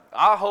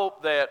I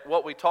hope that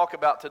what we talk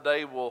about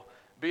today will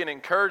be an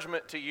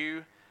encouragement to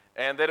you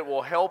and that it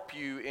will help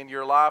you in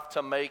your life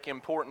to make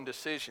important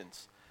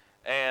decisions.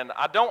 And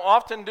I don't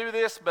often do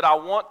this, but I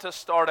want to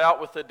start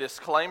out with a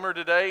disclaimer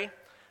today.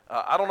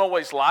 I don't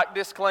always like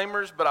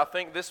disclaimers, but I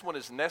think this one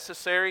is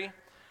necessary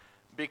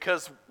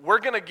because we're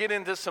going to get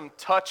into some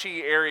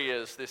touchy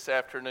areas this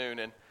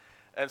afternoon.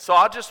 And so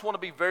I just want to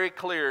be very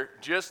clear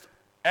just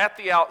at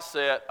the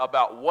outset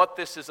about what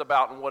this is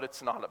about and what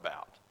it's not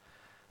about.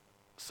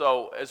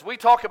 So as we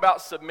talk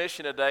about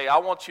submission today, I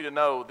want you to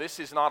know this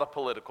is not a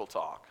political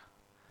talk.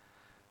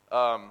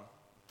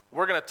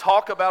 We're going to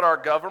talk about our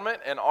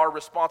government and our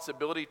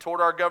responsibility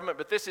toward our government,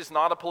 but this is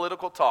not a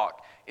political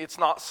talk. It's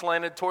not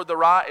slanted toward the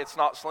right. It's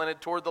not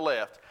slanted toward the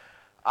left.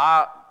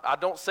 I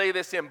don't say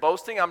this in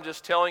boasting. I'm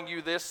just telling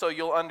you this so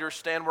you'll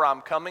understand where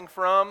I'm coming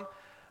from.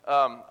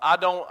 I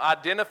don't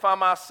identify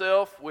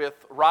myself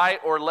with right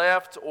or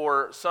left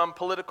or some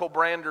political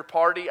brand or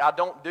party. I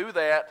don't do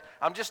that.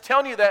 I'm just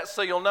telling you that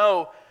so you'll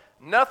know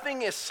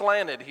nothing is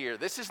slanted here.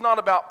 This is not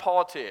about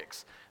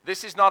politics.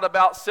 This is not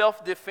about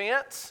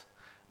self-defense.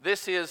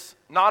 This is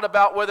not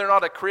about whether or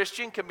not a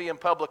Christian can be in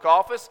public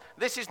office.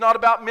 This is not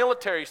about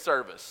military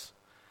service.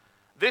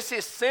 This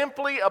is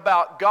simply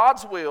about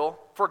God's will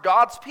for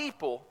God's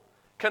people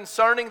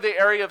concerning the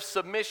area of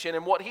submission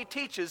and what He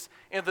teaches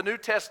in the New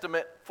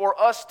Testament for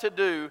us to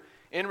do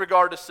in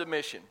regard to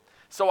submission.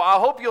 So I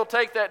hope you'll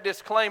take that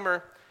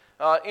disclaimer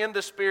in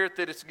the spirit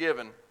that it's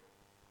given.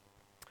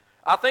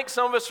 I think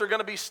some of us are going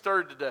to be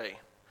stirred today.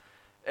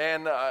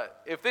 And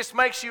if this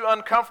makes you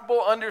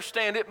uncomfortable,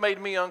 understand it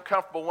made me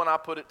uncomfortable when I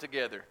put it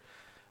together.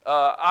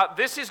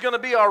 This is going to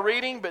be our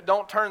reading, but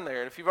don't turn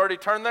there. If you've already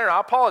turned there,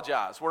 I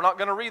apologize. We're not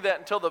going to read that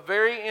until the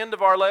very end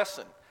of our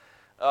lesson.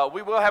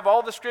 We will have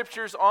all the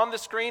scriptures on the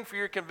screen for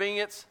your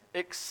convenience,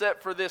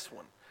 except for this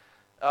one.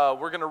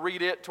 We're going to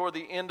read it toward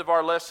the end of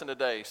our lesson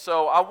today.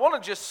 So I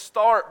want to just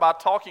start by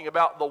talking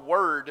about the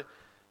word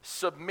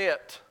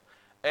submit,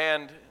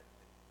 and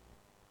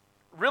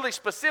really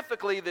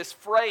specifically this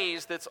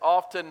phrase that's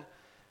often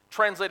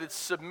translated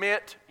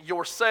submit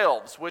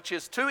yourselves, which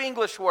is two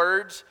English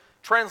words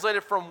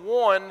translated from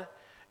one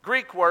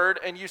Greek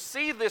word, and you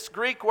see this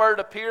Greek word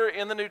appear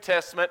in the New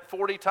Testament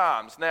 40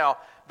 times. Now,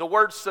 the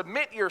word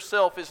submit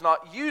yourself is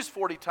not used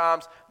 40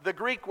 times. The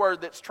Greek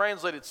word that's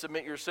translated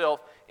submit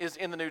yourself is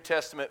in the New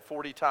Testament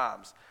 40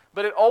 times.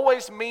 But it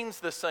always means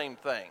the same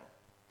thing.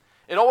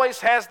 It always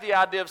has the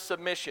idea of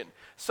submission.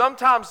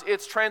 Sometimes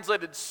it's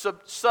translated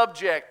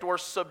subject or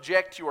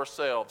subject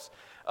yourselves.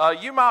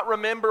 You might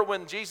remember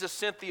when Jesus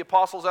sent the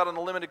apostles out on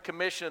a limited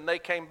commission and they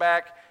came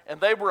back and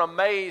they were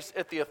amazed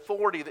at the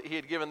authority that He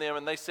had given them,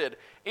 and they said,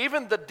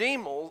 even the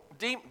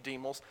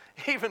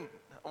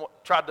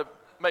tried to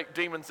make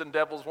demons and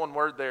devils one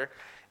word there,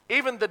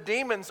 even the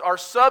demons are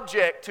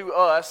subject to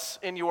us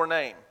in your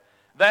name.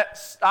 That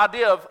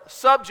idea of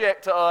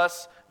subject to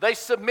us, they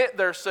submit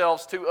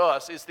themselves to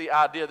us is the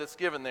idea that's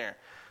given there.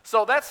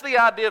 So that's the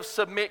idea of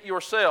submit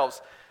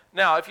yourselves.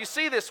 Now, if you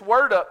see this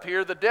word up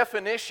here, the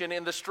definition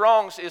in the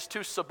Strong's is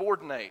to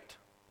subordinate.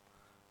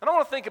 And I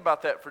want to think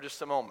about that for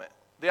just a moment,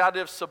 the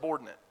idea of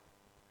subordinate.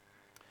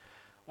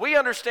 We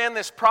understand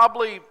this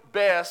probably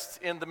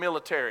best in the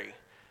military,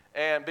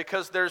 and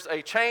because there's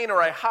a chain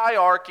or a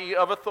hierarchy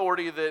of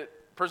authority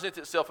that presents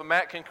itself, and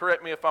Matt can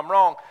correct me if I'm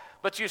wrong,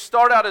 but you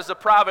start out as a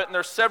private, and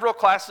there's several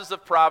classes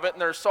of private,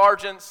 and there's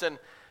sergeants, and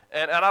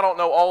I don't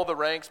know all the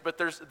ranks, but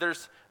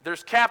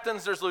there's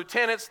captains, there's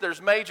lieutenants,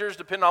 there's majors,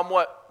 depending on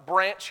what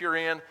branch you're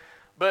in.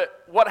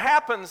 But what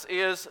happens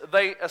is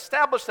they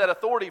establish that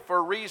authority for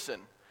a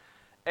reason.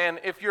 And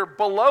if you're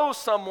below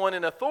someone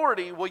in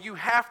authority, well, you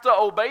have to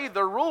obey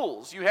their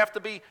rules. You have to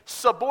be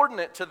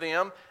subordinate to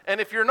them. And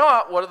if you're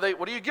not, what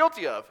are you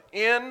guilty of?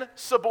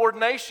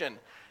 Insubordination.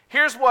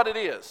 Here's what it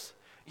is.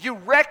 You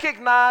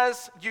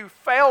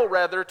fail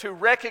to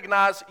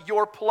recognize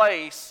your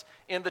place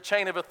in the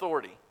chain of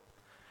authority.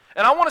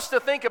 And I want us to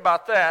think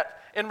about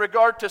that in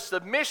regard to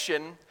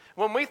submission.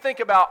 When we think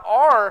about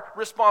our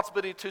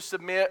responsibility to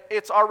submit,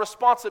 it's our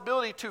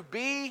responsibility to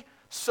be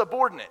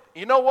subordinate.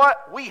 You know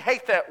what? We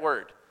hate that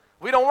word.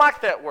 We don't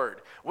like that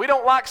word. We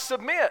don't like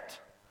submit.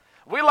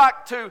 We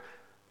like to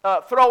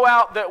throw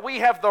out that we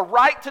have the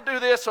right to do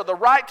this or the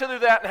right to do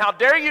that, and how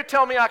dare you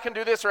tell me I can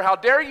do this or how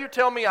dare you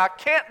tell me I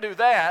can't do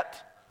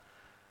that,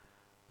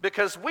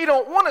 because we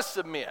don't want to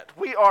submit.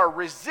 We are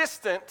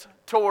resistant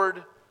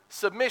toward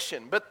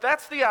submission. But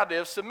that's the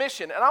idea of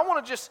submission. And I'm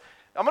going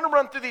to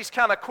run through these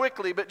kind of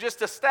quickly, but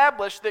just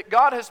establish that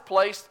God has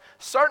placed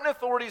certain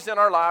authorities in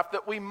our life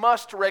that we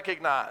must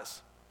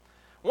recognize.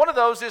 One of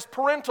those is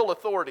parental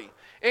authority.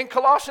 In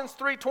Colossians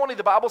 3:20,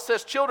 the Bible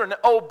says, children,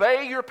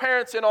 obey your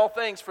parents in all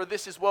things, for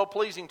this is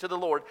well-pleasing to the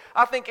Lord.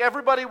 I think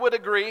everybody would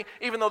agree,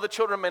 even though the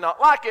children may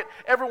not like it,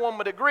 everyone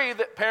would agree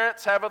that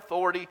parents have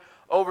authority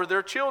over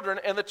their children,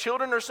 and the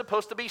children are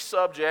supposed to be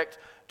subject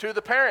to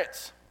the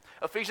parents.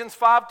 Ephesians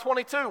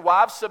 5:22,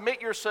 wives,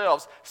 submit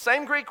yourselves.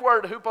 Same Greek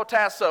word,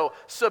 hupotasso.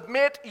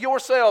 Submit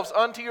yourselves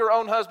unto your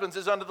own husbands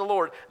as unto the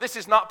Lord. This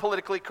is not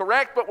politically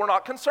correct, but we're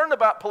not concerned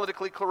about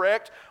politically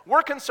correct.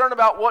 We're concerned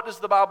about what does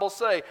the Bible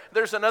say.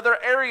 There's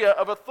another area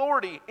of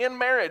authority in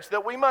marriage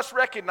that we must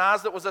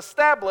recognize that was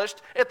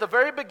established at the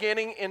very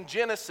beginning in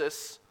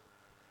Genesis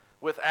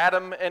with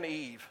Adam and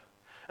Eve.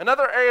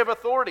 Another area of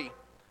authority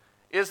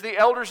is the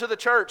elders of the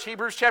church.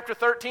 Hebrews chapter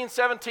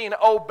 13:17.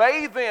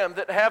 Obey them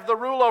that have the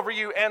rule over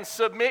you and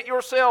submit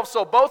yourselves.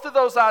 So both of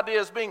those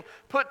ideas being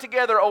put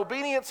together,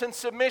 obedience and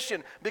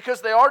submission,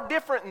 because they are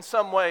different in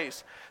some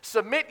ways.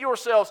 Submit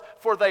yourselves,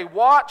 for they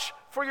watch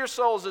for your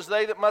souls as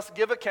they that must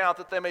give account,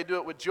 that they may do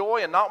it with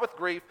joy and not with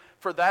grief,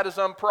 for that is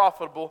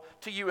unprofitable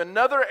to you.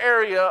 Another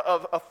area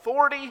of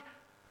authority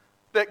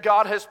that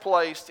God has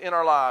placed in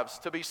our lives,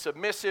 to be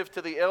submissive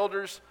to the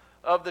elders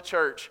of the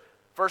church.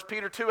 1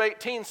 Peter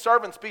 2:18,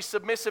 servants, be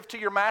submissive to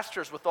your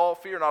masters with all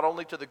fear, not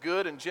only to the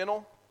good and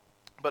gentle,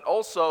 but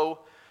also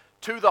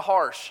to the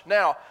harsh.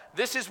 Now,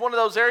 this is one of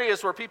those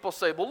areas where people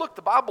say, well, look,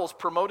 the Bible's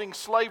promoting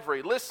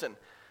slavery. Listen,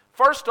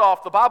 first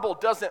off, the Bible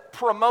doesn't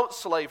promote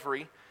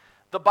slavery.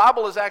 The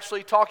Bible is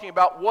actually talking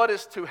about what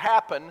is to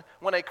happen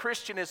when a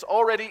Christian is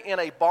already in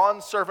a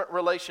bond-servant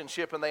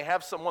relationship and they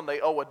have someone they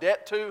owe a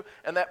debt to,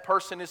 and that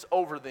person is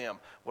over them.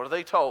 What are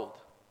they told?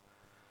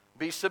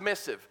 Be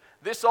submissive.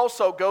 This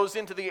also goes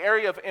into the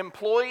area of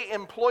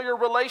employee-employer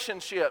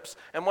relationships.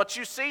 And what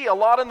you see a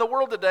lot in the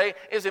world today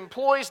is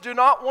employees do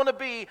not want to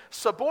be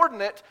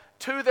subordinate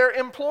to their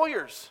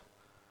employers.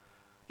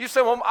 You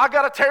say, well, I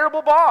got a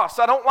terrible boss.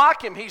 I don't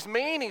like him. He's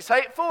mean. He's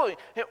hateful.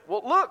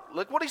 Well,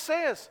 look what he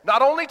says.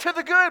 Not only to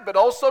the good, but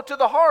also to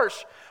the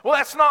harsh. Well,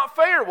 that's not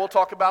fair. We'll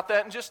talk about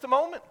that in just a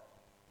moment.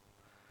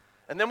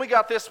 And then we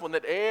got this one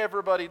that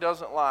everybody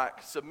doesn't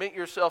like. Submit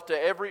yourself to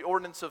every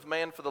ordinance of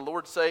man for the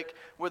Lord's sake,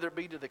 whether it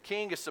be to the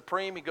king as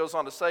supreme, he goes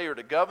on to say, or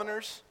to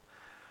governors,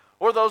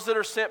 or those that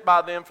are sent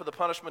by them for the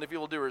punishment of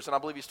evildoers. And I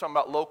believe he's talking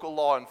about local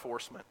law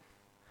enforcement.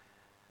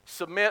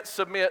 Submit,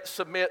 submit,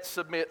 submit,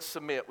 submit,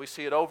 submit. We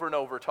see it over and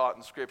over taught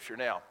in Scripture.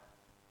 Now,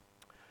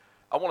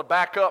 I want to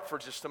back up for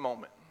just a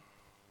moment.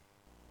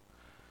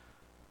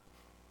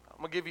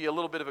 I'm going to give you a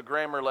little bit of a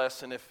grammar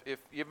lesson if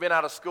you've been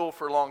out of school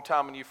for a long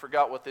time and you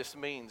forgot what this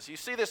means. You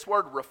see this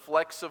word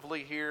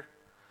reflexively here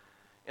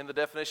in the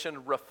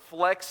definition,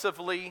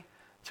 reflexively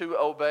to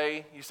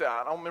obey. You say,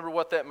 I don't remember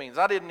what that means.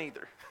 I didn't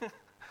either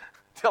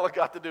until I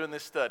got to doing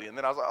this study. And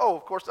then I was like, oh,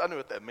 of course I knew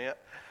what that meant.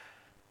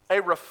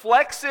 A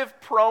reflexive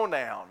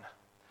pronoun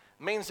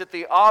means that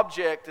the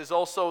object is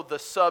also the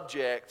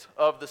subject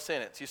of the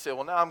sentence. You say,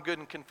 well, now I'm good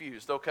and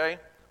confused, okay?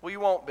 Well, you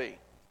won't be.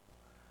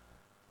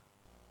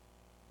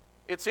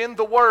 It's in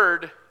the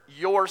word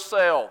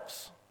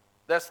yourselves.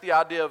 That's the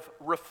idea of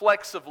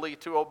reflexively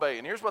to obey.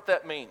 And here's what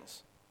that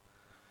means.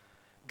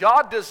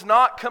 God does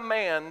not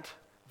command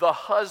the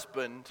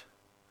husband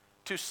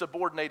to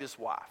subordinate his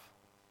wife.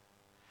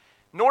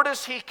 Nor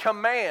does he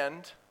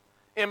command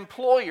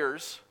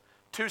employers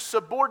to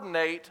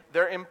subordinate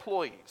their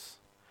employees.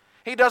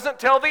 He doesn't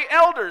tell the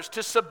elders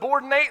to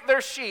subordinate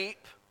their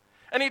sheep,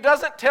 and he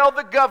doesn't tell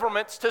the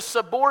governments to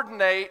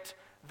subordinate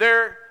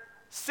their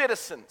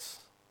citizens.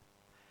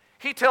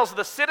 He tells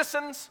the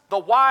citizens, the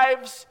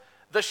wives,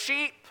 the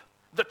sheep,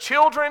 the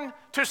children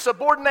to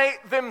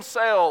subordinate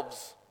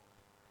themselves.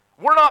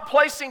 We're not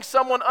placing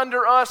someone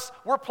under us,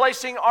 we're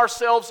placing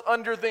ourselves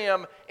under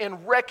them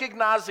in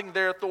recognizing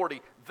their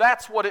authority.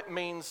 That's what it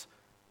means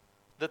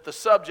that the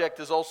subject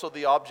is also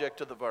the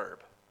object of the verb.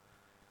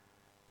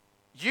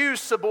 You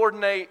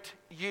subordinate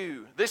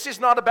you. This is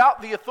not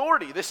about the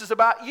authority. This is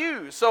about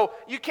you. So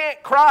you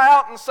can't cry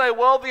out and say,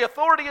 well, the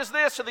authority is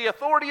this or the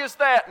authority is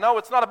that. No,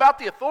 it's not about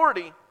the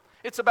authority.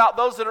 It's about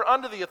those that are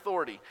under the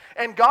authority.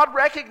 And God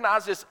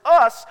recognizes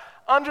us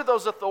under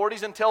those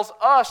authorities and tells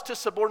us to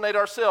subordinate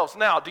ourselves.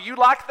 Now, do you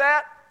like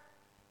that?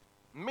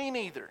 Me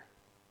neither.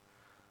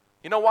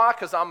 You know why?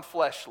 Because I'm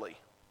fleshly.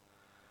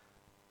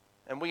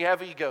 And we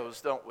have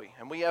egos, don't we?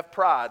 And we have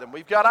pride. And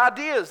we've got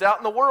ideas out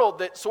in the world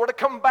that sort of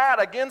combat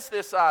against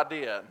this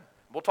idea.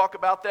 We'll talk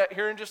about that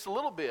here in just a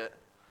little bit.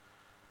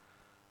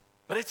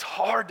 But it's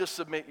hard to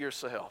submit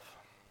yourself.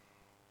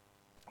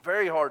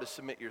 Very hard to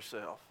submit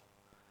yourself.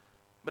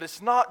 But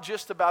it's not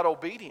just about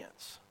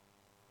obedience.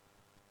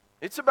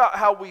 It's about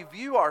how we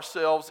view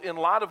ourselves in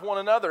light of one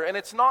another. And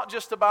it's not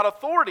just about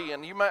authority.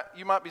 And you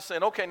might be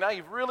saying, okay, now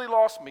you've really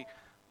lost me.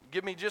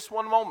 Give me just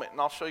one moment and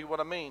I'll show you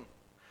what I mean.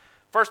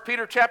 1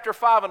 Peter chapter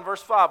 5 and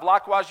verse 5,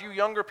 likewise you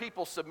younger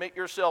people submit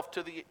yourself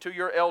to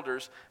your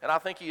elders. And I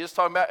think he is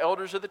talking about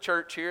elders of the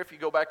church here if you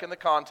go back in the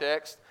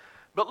context.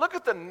 But look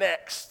at the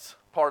next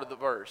part of the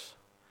verse.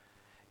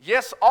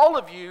 Yes, all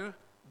of you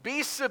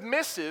be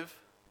submissive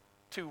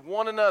to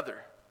one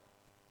another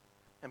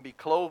and be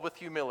clothed with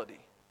humility.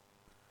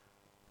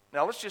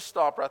 Now let's just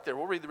stop right there.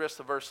 We'll read the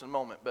rest of the verse in a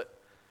moment. But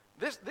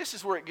this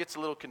is where it gets a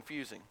little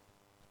confusing.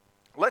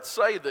 Let's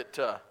say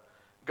that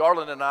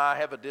Garland and I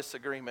have a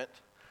disagreement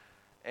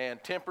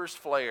and tempers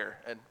flare.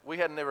 And we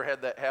had never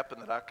had that happen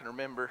that I can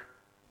remember.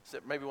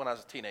 Except maybe when I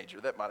was a teenager,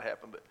 that might have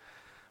happened.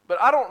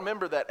 But I don't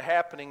remember that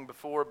happening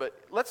before, but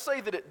let's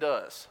say that it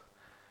does.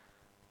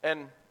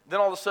 And then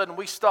all of a sudden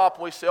we stop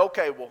and we say,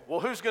 okay, well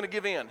who's going to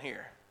give in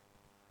here?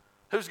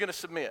 Who's going to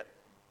submit?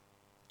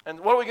 And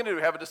what are we going to do?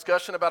 Have a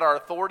discussion about our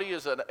authority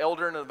as an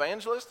elder and an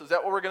evangelist? Is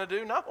that what we're going to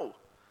do? No.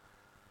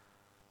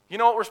 You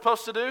know what we're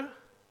supposed to do?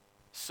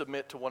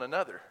 Submit to one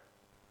another.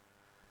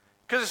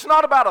 Because it's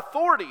not about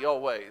authority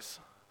always.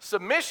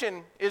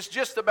 Submission is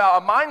just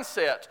about a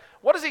mindset.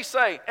 What does he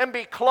say? And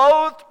be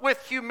clothed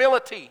with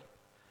humility.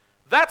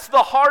 That's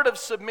the heart of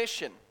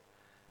submission.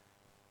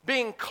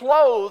 Being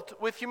clothed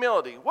with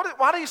humility.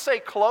 Why do you say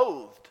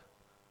clothed?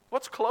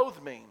 What's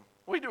clothed mean?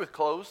 What do you do with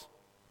clothes?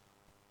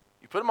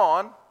 You put them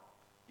on,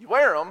 you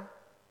wear them,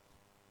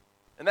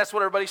 and that's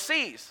what everybody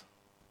sees.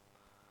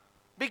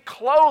 Be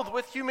clothed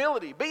with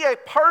humility. Be a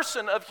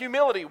person of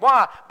humility.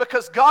 Why?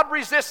 Because God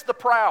resists the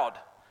proud.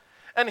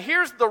 And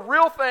here's the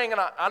real thing, and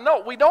I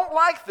know we don't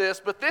like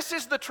this, but this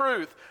is the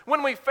truth.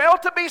 When we fail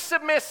to be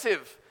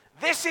submissive,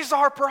 this is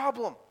our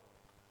problem.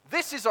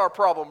 This is our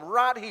problem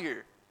right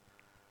here.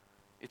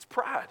 It's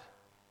pride.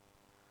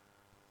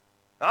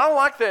 And I don't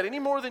like that any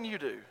more than you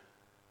do,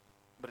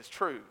 but it's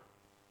true.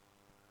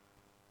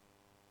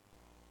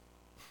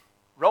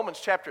 Romans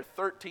chapter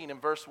 13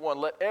 and verse 1,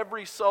 let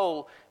every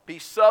soul be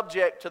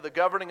subject to the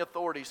governing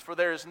authorities, for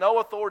there is no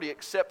authority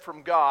except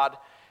from God,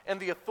 and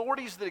the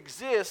authorities that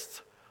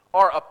exist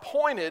are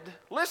appointed,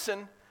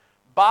 listen,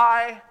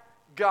 by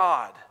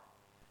God.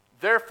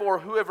 Therefore,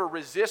 whoever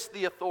resists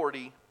the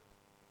authority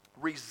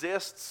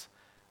resists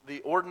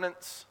the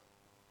ordinance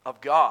of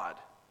God.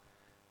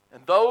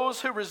 And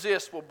those who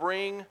resist will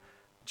bring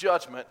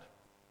judgment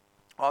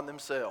on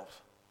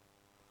themselves.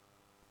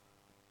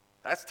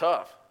 That's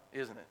tough,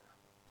 isn't it?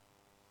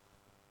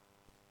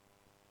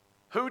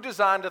 Who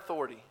designed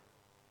authority?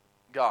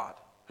 God.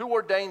 Who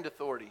ordained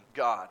authority?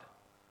 God.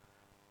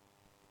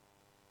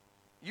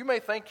 You may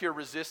think you're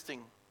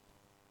resisting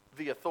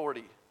the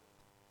authority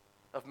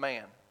of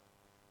man.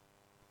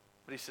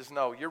 But he says,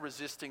 no, you're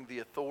resisting the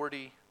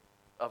authority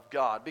of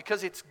God.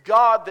 Because it's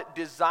God that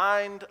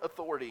designed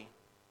authority.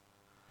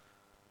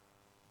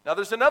 Now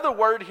there's another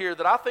word here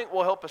that I think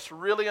will help us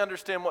really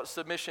understand what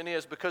submission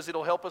is, because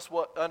it'll help us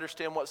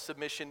understand what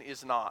submission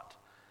is not.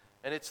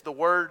 And it's the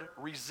word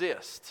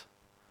resist.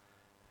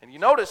 And you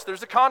notice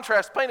there's a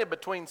contrast painted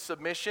between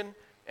submission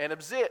and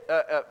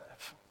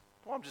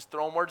I'm just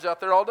throwing words out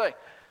there all day.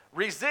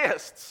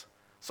 Resists.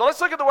 So let's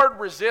look at the word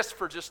resist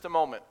for just a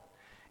moment.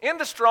 In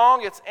the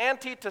Strong, it's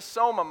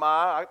anti-tesomai.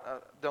 I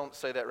don't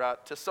say that right.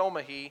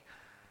 Tesomahi.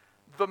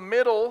 The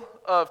middle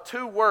of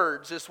two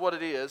words is what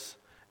it is.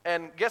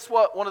 And guess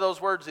what one of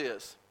those words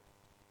is?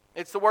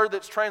 It's the word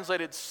that's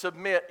translated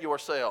submit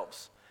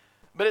yourselves.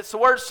 But it's the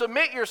word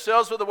submit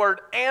yourselves with the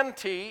word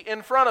anti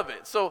in front of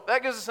it. So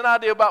that gives us an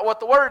idea about what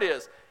the word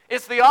is.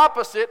 It's the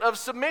opposite of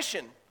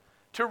submission.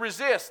 To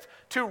resist.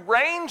 To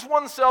range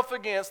oneself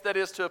against, that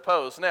is to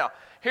oppose. Now,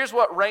 here's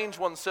what range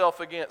oneself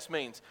against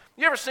means.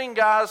 You ever seen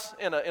guys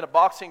in a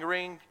boxing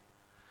ring,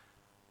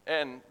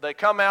 and they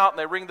come out and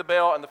they ring the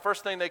bell, and the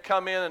first thing they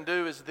come in and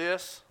do is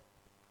this?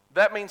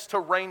 That means to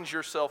range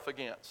yourself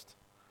against.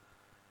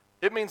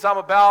 It means I'm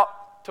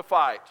about to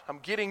fight. I'm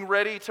getting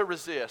ready to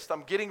resist.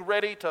 I'm getting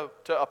ready to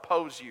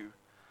oppose you.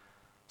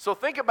 So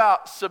think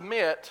about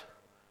submit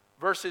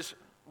versus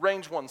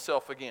range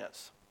oneself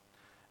against.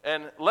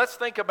 And let's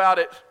think about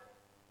it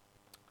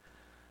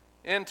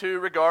into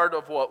regard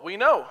of what we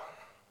know.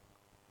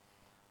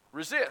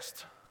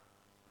 Resist.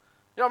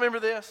 Y'all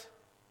remember this?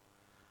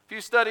 If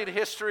you studied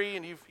history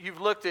and you've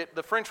looked at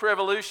the French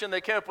Revolution,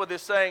 they came up with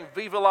this saying,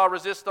 Vive la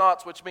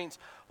resistance, which means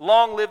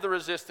long live the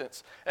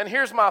resistance. And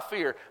here's my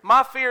fear.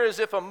 My fear is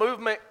if a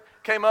movement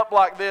came up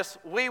like this,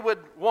 we would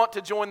want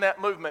to join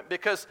that movement,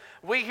 because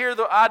we hear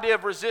the idea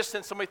of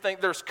resistance and we think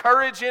there's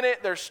courage in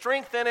it, there's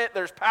strength in it,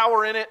 there's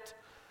power in it.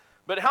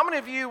 But how many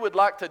of you would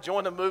like to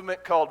join a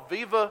movement called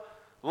Viva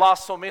la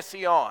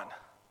Submisión?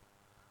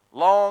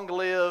 Long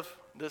live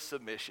the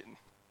submission.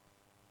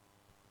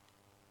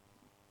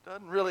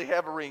 Doesn't really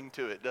have a ring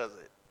to it, does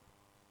it?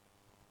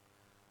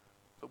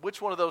 But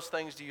which one of those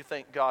things do you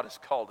think God has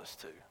called us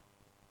to?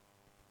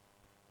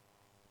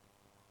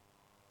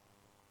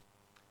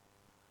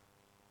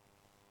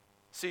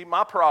 See,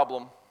 my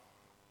problem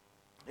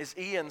is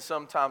Ian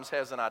sometimes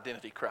has an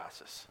identity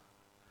crisis.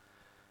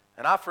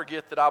 And I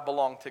forget that I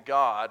belong to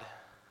God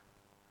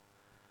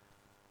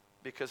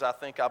because I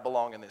think I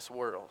belong in this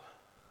world.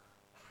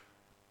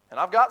 And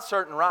I've got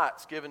certain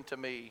rights given to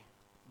me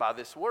by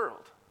this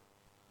world.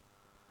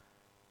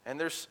 And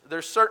there's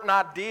certain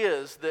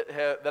ideas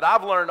that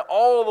I've learned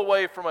all the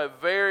way from a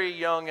very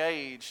young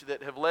age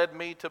that have led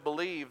me to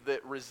believe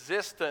that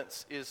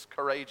resistance is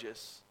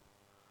courageous.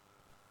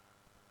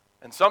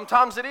 And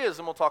sometimes it is,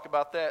 and we'll talk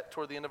about that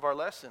toward the end of our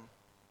lesson.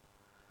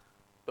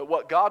 But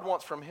what God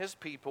wants from His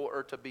people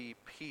are to be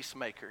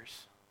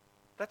peacemakers.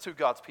 That's who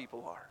God's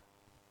people are.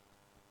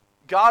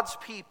 God's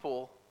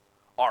people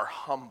are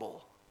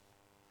humble.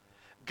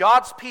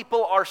 God's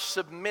people are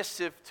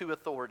submissive to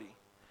authority.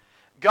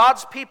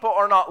 God's people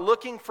are not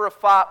looking for a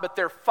fight, but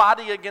they're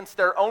fighting against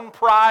their own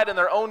pride and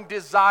their own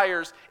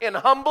desires in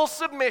humble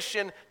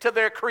submission to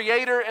their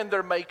Creator and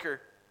their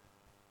Maker.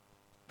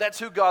 That's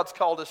who God's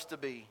called us to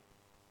be.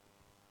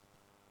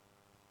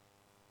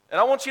 And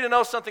I want you to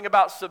know something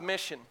about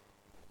submission.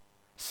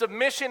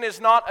 Submission is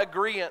not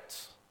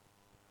agreeance.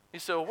 You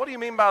say, well, what do you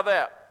mean by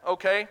that?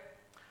 Okay.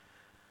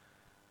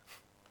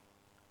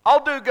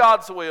 I'll do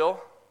God's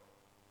will,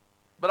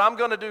 but I'm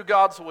going to do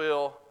God's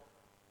will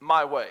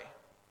my way.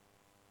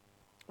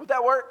 Would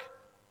that work?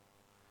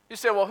 You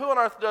say, well, who on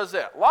earth does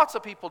that? Lots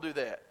of people do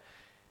that.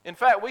 In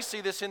fact, we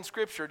see this in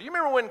Scripture. Do you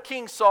remember when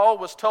King Saul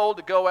was told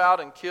to go out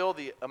and kill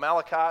the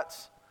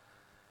Amalekites?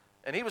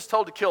 And he was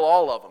told to kill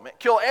all of them.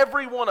 Kill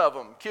every one of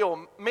them.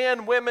 Kill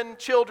men, women,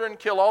 children,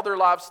 kill all their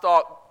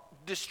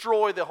livestock,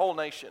 destroy the whole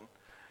nation.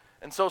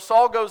 And so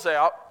Saul goes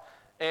out,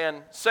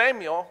 and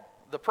Samuel,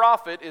 the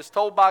prophet, is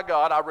told by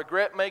God, I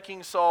regret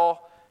making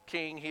Saul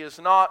king. He has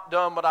not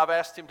done what I've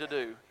asked him to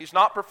do. He's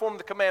not performed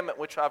the commandment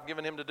which I've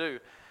given him to do.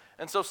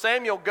 And so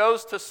Samuel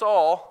goes to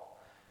Saul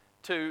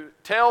to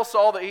tell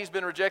Saul that he's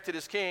been rejected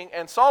as king.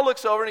 And Saul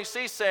looks over and he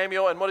sees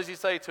Samuel, and what does he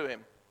say to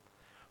him?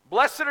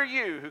 Blessed are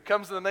you who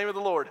comes in the name of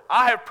the Lord.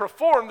 I have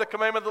performed the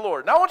commandment of the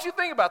Lord. Now I want you to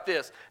think about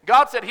this.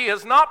 God said he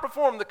has not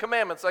performed the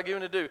commandments I gave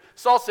him to do.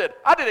 Saul said,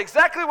 I did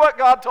exactly what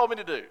God told me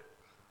to do.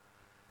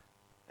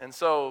 And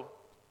so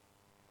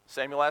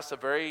Samuel asks a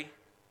very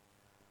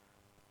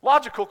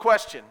logical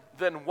question.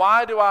 Then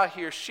why do I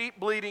hear sheep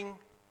bleating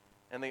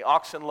and the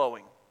oxen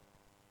lowing?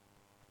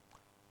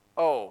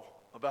 Oh,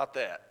 about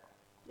that.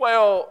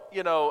 Well,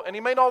 and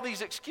he made all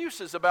these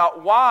excuses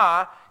about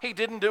why he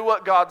didn't do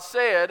what God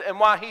said and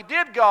why he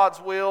did God's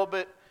will,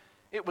 but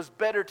it was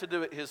better to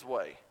do it his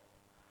way.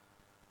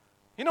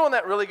 You know when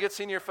that really gets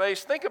in your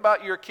face? Think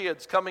about your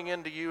kids coming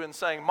into you and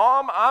saying,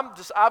 Mom,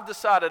 I've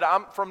decided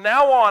from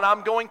now on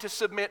I'm going to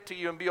submit to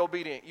you and be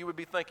obedient. You would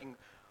be thinking,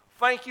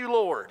 thank you,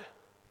 Lord.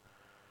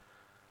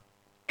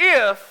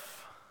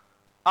 If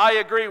I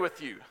agree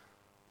with you.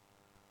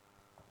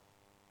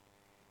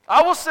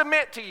 I will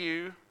submit to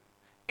you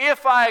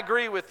if I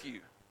agree with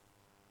you.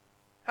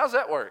 How's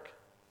that work?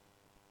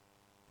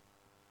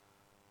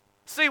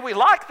 See, we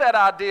like that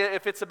idea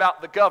if it's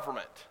about the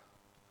government.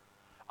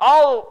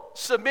 I'll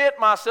submit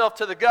myself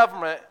to the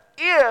government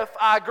if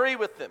I agree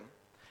with them.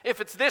 If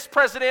it's this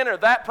president or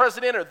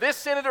this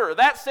senator or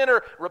that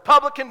senator,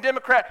 Republican,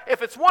 Democrat,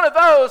 if it's one of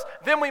those,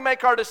 then we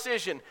make our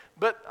decision.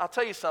 But I'll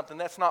tell you something,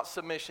 that's not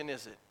submission,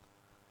 is it?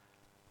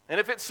 And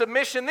if it's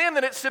submission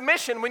then it's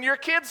submission when your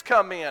kids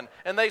come in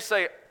and they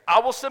say, I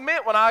will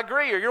submit when I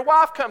agree. Or your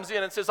wife comes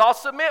in and says, I'll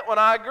submit when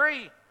I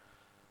agree.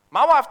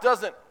 My wife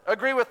doesn't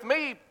agree with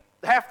me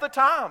half the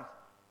time.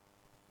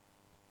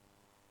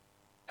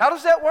 How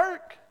does that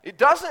work? It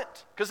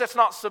doesn't, because that's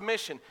not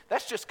submission.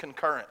 That's just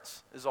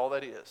concurrence, is all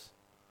that is.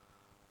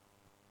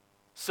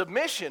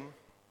 Submission,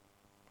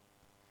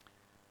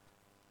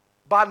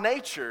 by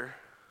nature,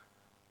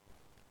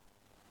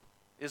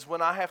 is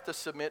when I have to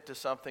submit to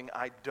something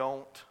I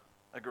don't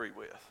agree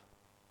with.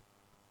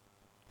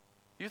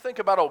 You think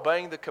about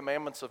obeying the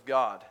commandments of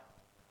God.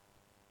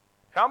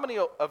 How many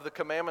of the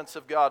commandments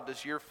of God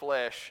does your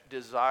flesh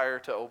desire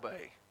to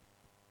obey?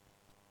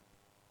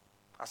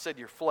 I said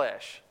your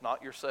flesh,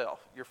 not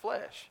yourself. Your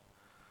flesh.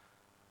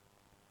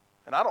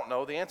 And I don't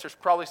know, the answer is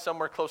probably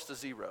somewhere close to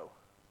zero.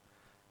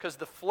 Because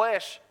the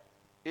flesh,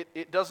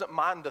 it doesn't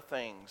mind the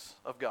things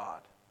of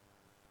God.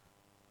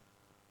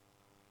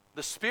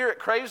 The Spirit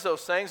craves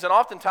those things, and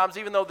oftentimes,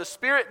 even though the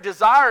Spirit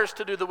desires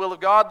to do the will of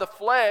God, the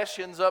flesh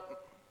ends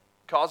up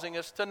causing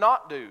us to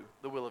not do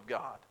the will of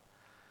God.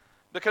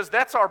 Because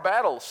that's our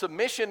battle.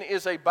 Submission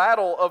is a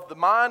battle of the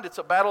mind, it's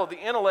a battle of the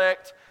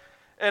intellect.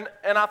 And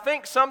I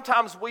think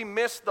sometimes we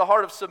miss the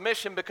heart of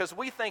submission because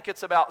we think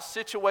it's about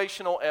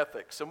situational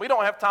ethics. And we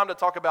don't have time to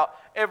talk about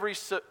every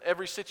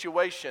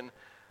situation.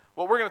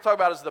 What we're going to talk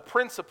about is the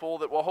principle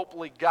that will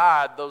hopefully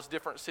guide those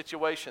different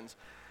situations.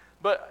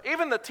 But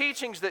even the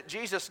teachings that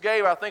Jesus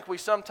gave, I think we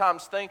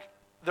sometimes think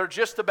they're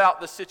just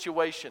about the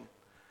situation.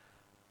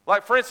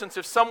 Like, for instance,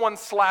 if someone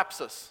slaps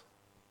us,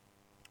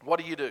 what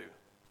do?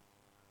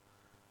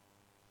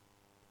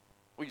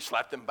 Well, you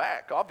slap them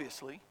back,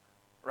 obviously,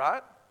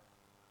 right?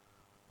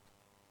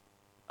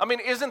 I mean,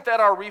 isn't that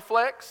our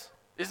reflex?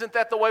 Isn't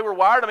that the way we're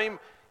wired? I mean,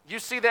 you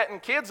see that in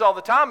kids all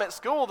the time at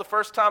school. The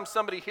first time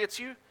somebody hits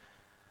you,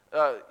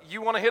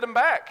 you want to hit them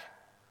back.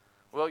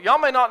 Well, y'all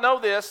may not know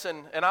this,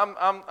 and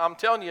I'm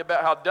telling you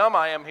about how dumb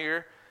I am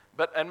here,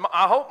 and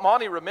I hope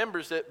Monty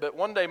remembers it, but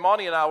one day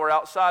Monty and I were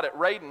outside at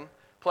Raiden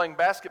playing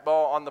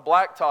basketball on the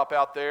blacktop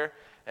out there,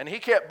 and he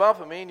kept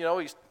bumping me,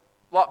 and he's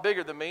a lot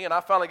bigger than me, and I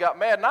finally got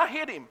mad, and I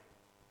hit him.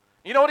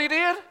 You know what he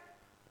did?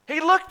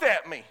 He looked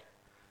at me,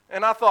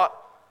 and I thought,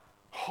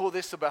 oh,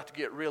 this is about to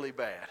get really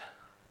bad.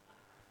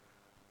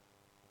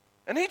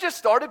 And he just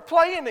started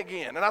playing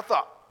again, and I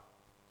thought,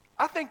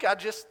 I think I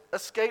just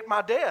escaped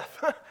my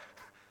death.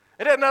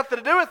 It had nothing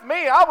to do with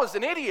me. I was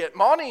an idiot.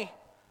 Monty,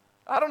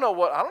 I don't know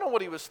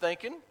what he was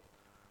thinking.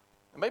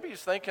 Maybe he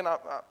was thinking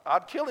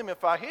I'd kill him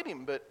if I hit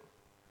him, but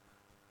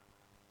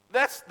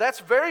That's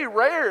very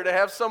rare to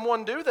have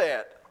someone do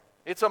that.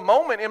 It's a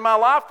moment in my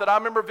life that I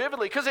remember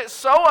vividly because it's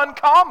so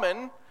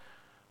uncommon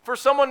for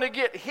someone to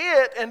get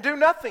hit and do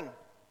nothing.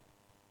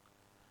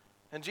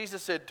 And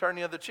Jesus said, turn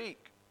the other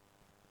cheek.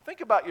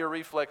 Think about your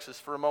reflexes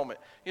for a moment.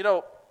 You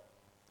know,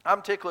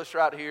 I'm ticklish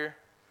right here.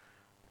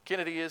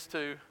 Kennedy is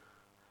too.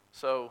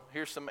 So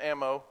here's some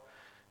ammo.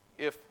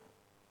 If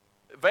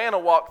Van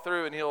will walk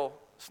through and he'll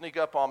sneak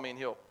up on me and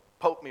he'll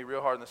poke me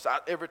real hard in the side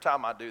every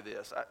time I do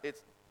this.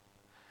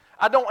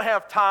 I don't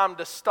have time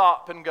to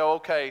stop and go,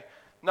 okay,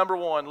 number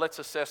one, let's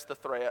assess the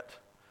threat.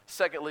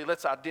 Secondly,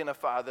 let's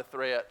identify the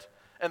threat.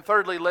 And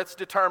thirdly, let's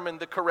determine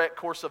the correct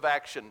course of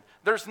action.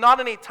 There's not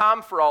any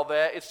time for all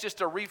that. It's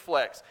just a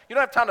reflex. You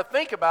don't have time to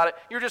think about it.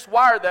 You're just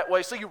wired that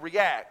way, so you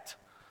react.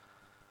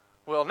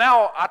 Well,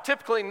 now I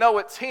typically know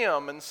it's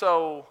him, and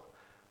so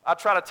I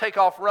try to take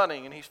off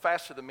running, and he's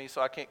faster than me, so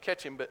I can't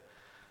catch him. But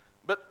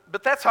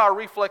that's how our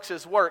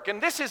reflexes work.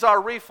 And this is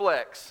our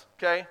reflex,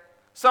 okay?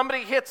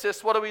 Somebody hits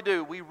us, what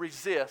do? We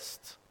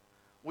resist.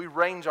 We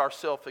range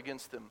ourselves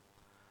against them.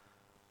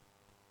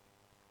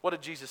 What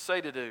did Jesus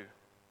say to do?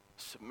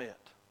 Submit.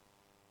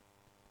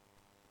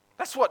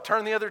 That's what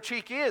turn the other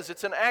cheek is.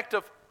 It's an act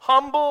of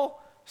humble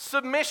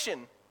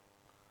submission.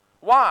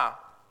 Why?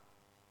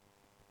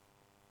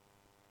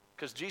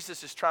 Because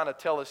Jesus is trying to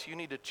tell us you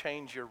need to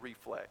change your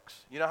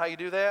reflex. You know how you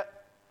do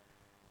that?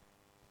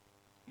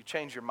 You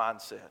change your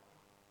mindset.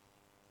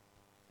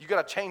 You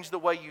got to change the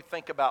way you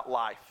think about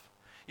life.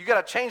 You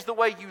got to change the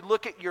way you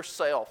look at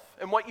yourself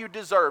and what you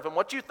deserve and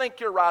what you think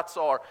your rights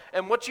are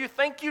and what you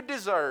think you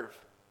deserve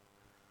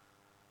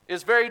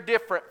is very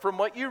different from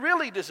what you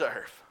really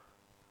deserve.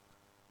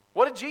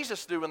 What did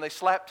Jesus do when they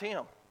slapped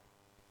him?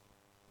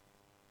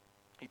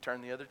 He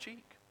turned the other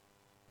cheek.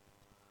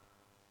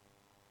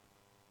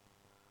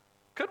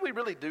 Could we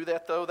really do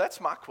that, though?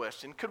 That's my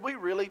question. Could we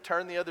really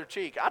turn the other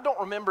cheek? I don't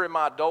remember in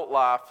my adult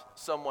life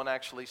someone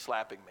actually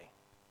slapping me.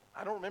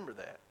 I don't remember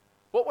that.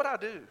 What would I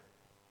do?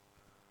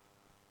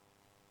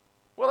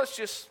 Well, let's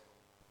just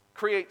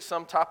create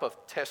some type of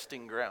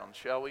testing ground,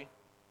 shall we?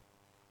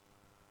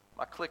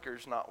 My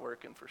clicker's not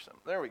working for some.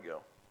 There we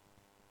go.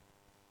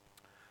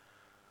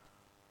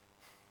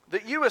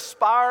 That you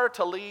aspire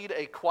to lead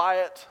a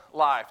quiet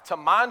life, to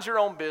mind your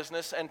own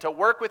business, and to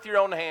work with your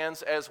own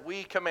hands as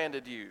we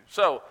commanded you.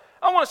 So,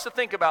 I want us to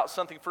think about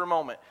something for a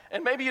moment.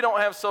 And maybe you don't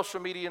have social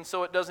media, and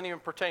so it doesn't even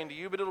pertain to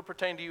you, but it'll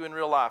pertain to you in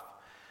real life.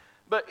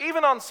 But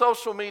even on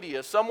social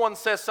media, someone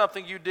says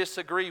something you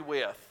disagree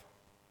with.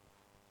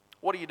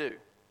 What do?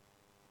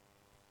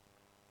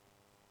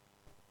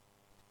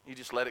 You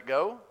just let it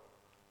go?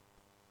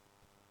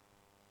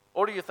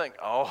 Or do you think,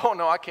 oh,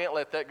 no, I can't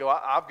let that go.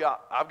 I've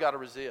got to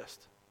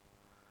resist.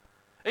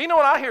 And you know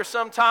what I hear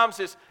sometimes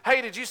is,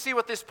 hey, did you see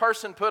what this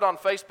person put on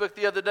Facebook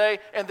the other day?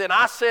 And then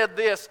I said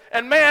this,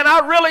 and man, I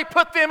really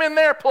put them in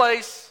their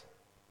place.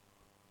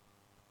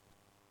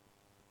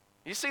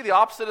 You see the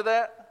opposite of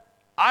that?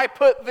 I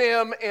put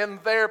them in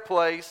their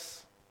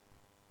place.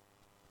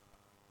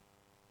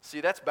 See,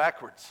 that's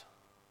backwards.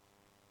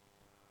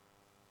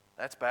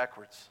 That's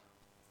backwards.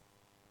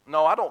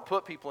 No, I don't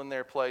put people in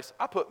their place.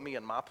 I put me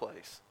in my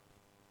place.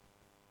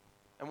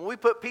 And when we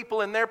put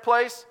people in their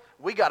place,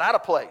 we got out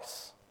of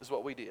place, is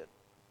what we did.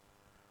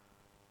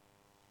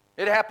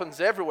 It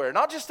happens everywhere,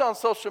 not just on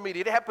social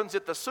media. It happens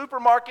at the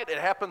supermarket. It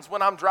happens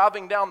when I'm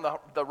driving down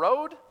the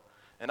road,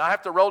 and I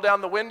have to roll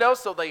down the window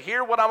so they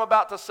hear what I'm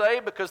about to say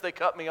because they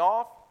cut me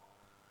off.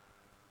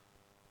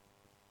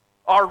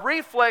 Our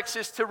reflex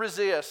is to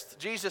resist.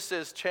 Jesus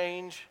says,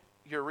 change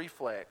your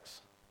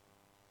reflex.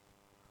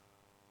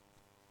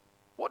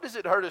 What does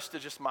it hurt us to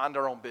just mind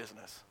our own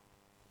business?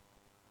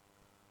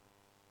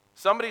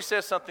 Somebody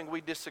says something we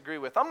disagree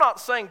with. I'm not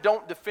saying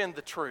don't defend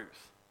the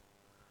truth.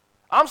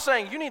 I'm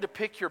saying you need to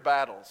pick your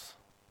battles.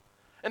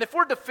 And if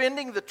we're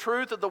defending the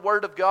truth of the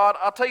Word of God,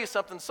 I'll tell you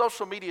something,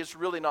 social media is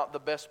really not the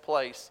best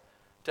place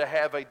to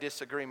have a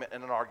disagreement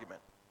and an argument.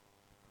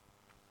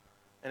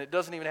 And it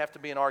doesn't even have to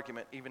be an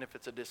argument, even if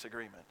it's a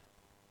disagreement.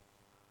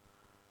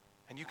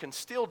 And you can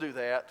still do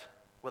that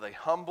with a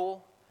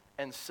humble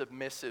and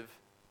submissive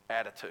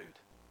attitude.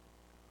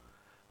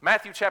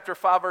 Matthew chapter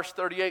 5, verse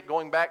 38,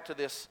 going back to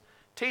this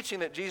teaching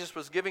that Jesus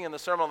was giving in the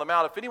Sermon on the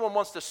Mount. If anyone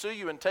wants to sue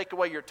you and take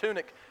away your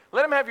tunic,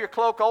 let him have your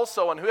cloak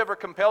also, and whoever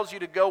compels you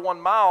to go 1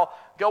 mile,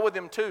 go with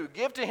him too.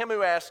 Give to him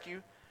who asks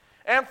you,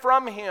 and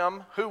from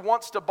him who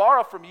wants to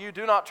borrow from you,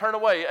 do not turn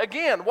away.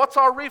 Again, what's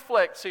our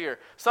reflex here?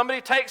 Somebody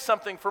takes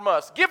something from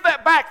us. Give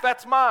that back,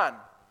 that's mine.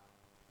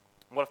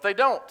 What if they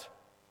don't?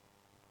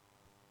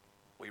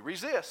 We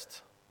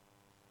resist.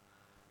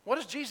 What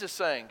is Jesus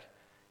saying?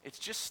 It's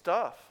just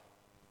stuff.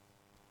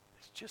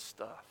 It's just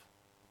stuff.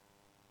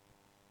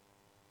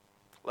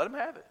 Let them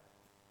have it.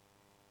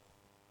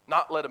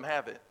 Not let them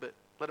have it, but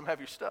let them have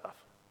your stuff.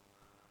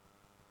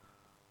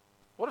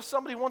 What if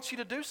somebody wants you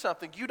to do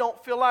something you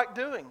don't feel like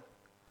doing?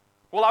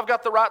 Well, I've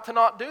got the right to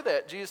not do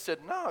that. Jesus said,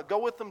 no, go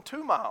with them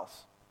 2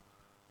 miles.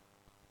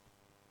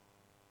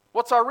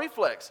 What's our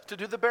reflex? To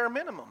do the bare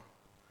minimum.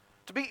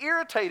 To be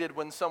irritated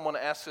when someone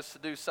asks us to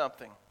do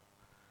something.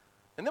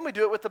 And then we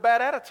do it with the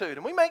bad attitude.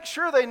 And we make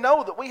sure they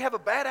know that we have a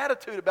bad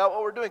attitude about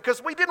what we're doing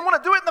because we didn't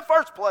want to do it in the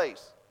first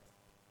place.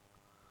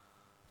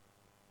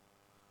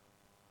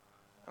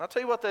 And I'll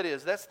tell you what that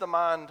is. That's the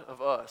mind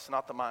of us,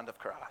 not the mind of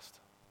Christ.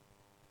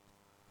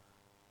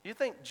 You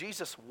think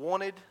Jesus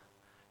wanted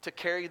to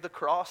carry the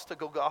cross to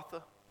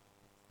Golgotha?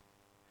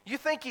 You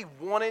think he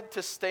wanted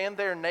to stand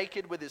there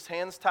naked with his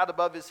hands tied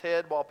above his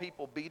head while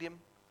people beat him?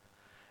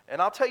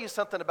 And I'll tell you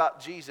something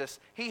about Jesus.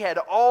 He had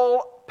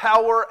all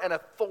power and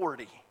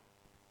authority.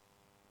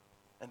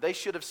 And they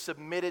should have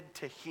submitted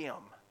to him.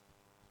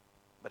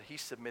 But he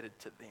submitted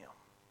to them.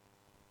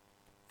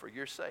 For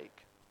your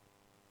sake.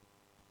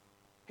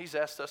 He's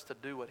asked us to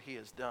do what he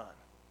has done.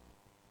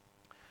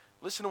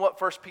 Listen to what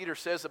 1 Peter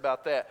says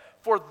about that.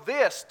 For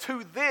this,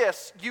 to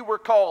this you were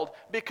called,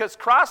 because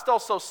Christ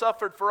also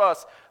suffered for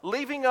us,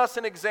 leaving us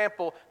an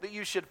example that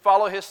you should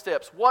follow his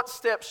steps. What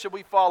steps should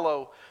we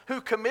follow?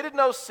 Who committed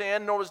no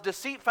sin, nor was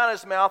deceit found in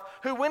his mouth,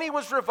 who when he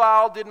was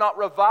reviled did not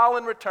revile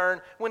in return.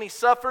 When he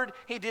suffered,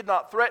 he did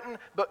not threaten,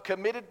 but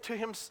committed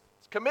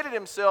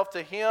himself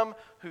to him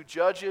who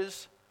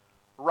judges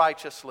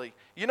righteously.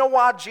 You know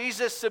why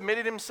Jesus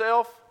submitted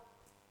himself?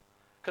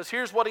 Because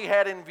here's what he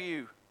had in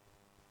view.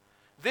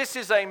 This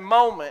is a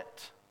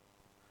moment,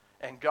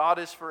 and God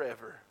is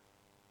forever.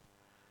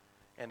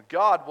 And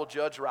God will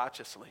judge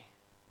righteously.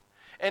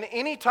 And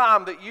any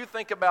time that you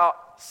think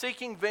about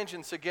seeking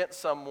vengeance against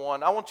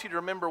someone, I want you to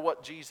remember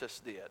what Jesus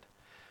did.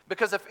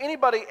 Because if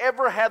anybody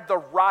ever had the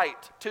right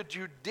to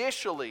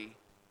judicially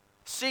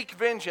seek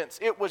vengeance,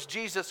 it was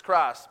Jesus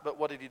Christ. But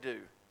what did he do?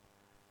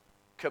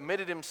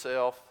 Committed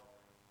himself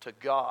to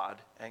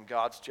God and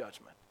God's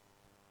judgment.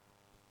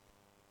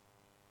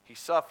 He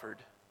suffered.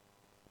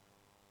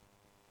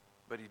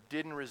 But he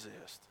didn't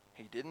resist.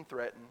 He didn't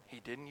threaten. He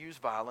didn't use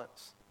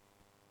violence.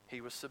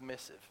 He was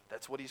submissive.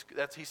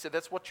 He said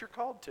that's what you're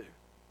called to.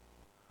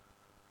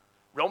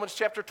 Romans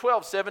chapter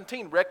 12,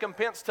 17.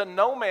 Recompense to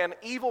no man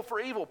evil for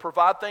evil.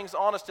 Provide things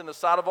honest in the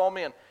sight of all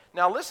men.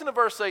 Now listen to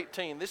verse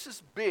 18. This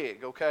is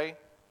big, okay?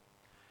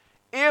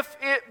 If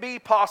it be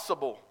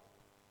possible,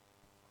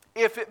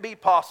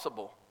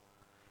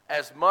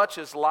 as much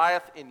as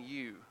lieth in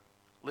you,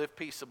 live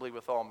peaceably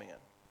with all men.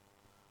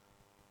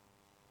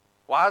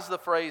 Why is the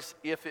phrase,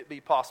 if it be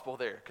possible,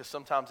 there? Because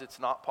sometimes it's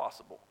not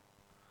possible.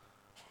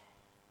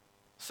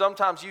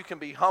 Sometimes you can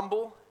be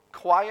humble,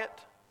 quiet,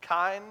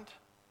 kind,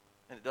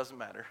 and it doesn't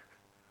matter.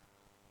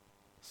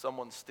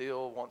 Someone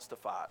still wants to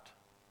fight.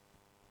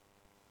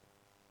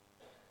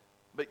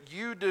 But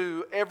you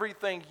do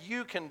everything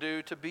you can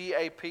do to be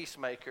a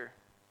peacemaker.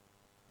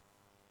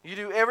 You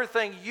do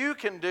everything you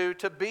can do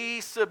to be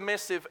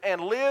submissive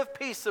and live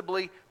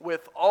peaceably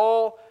with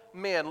all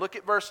men. Look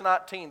at verse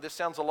 19. This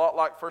sounds a lot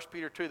like 1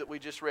 Peter 2 that we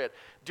just read.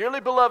 Dearly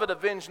beloved,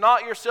 avenge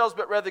not yourselves,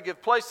 but rather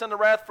give place unto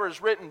wrath, for it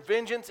is written,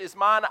 vengeance is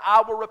mine,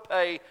 I will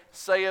repay,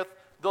 saith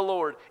the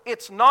Lord.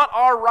 It's not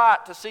our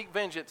right to seek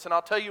vengeance, and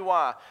I'll tell you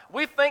why.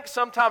 We think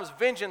sometimes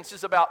vengeance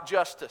is about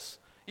justice.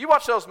 You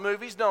watch those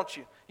movies, don't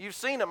you? You've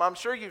seen them. I'm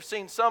sure you've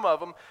seen some of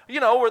them.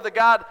 You know,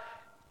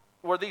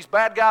 where these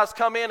bad guys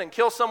come in and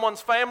kill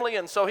someone's family,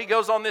 and so he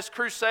goes on this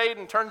crusade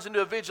and turns into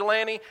a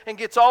vigilante and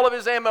gets all of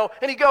his ammo,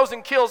 and he goes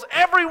and kills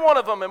every one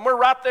of them, and we're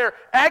right there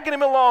egging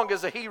him along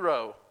as a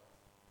hero.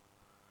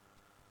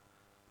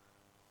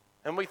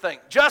 And we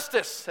think,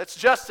 justice, that's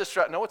justice,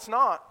 right? No, it's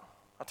not.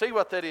 I'll tell you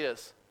what that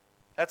is.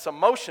 That's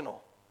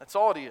emotional. That's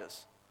all it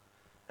is.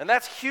 And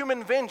that's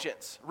human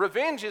vengeance.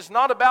 Revenge is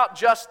not about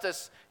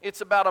justice, it's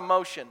about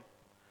emotion.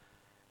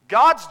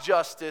 God's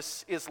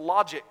justice is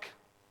logic.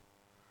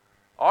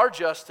 Our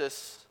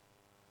justice,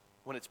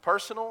 when it's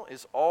personal,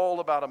 is all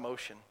about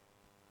emotion.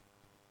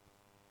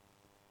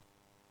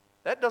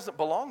 That doesn't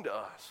belong to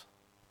us.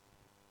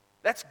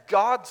 That's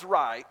God's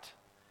right,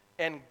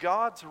 and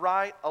God's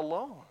right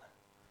alone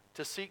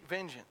to seek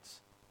vengeance.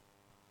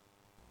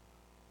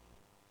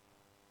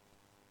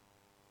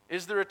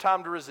 Is there a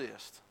time to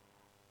resist?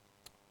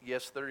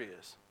 Yes, there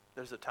is.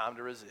 There's a time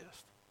to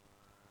resist.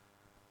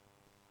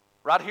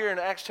 Right here in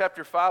Acts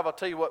chapter 5, I'll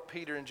tell you what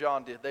Peter and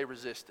John did. They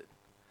resisted.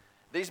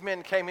 These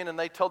men came in and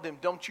they told him,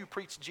 don't you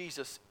preach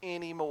Jesus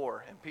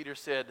anymore. And Peter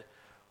said,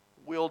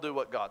 we'll do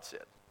what God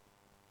said.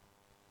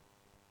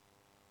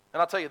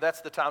 And I'll tell you,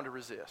 that's the time to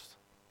resist.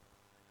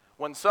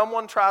 When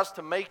someone tries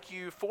to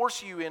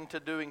force you into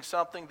doing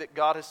something that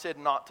God has said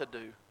not to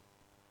do,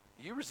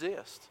 you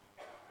resist.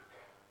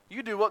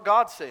 You do what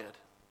God said.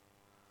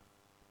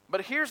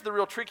 But here's the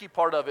real tricky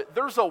part of it.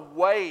 There's a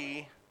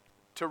way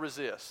to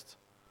resist.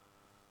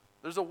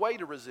 There's a way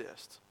to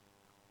resist.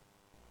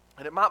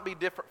 And it might be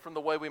different from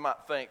the way we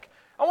might think.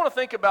 I want to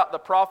think about the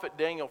prophet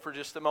Daniel for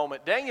just a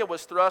moment. Daniel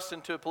was thrust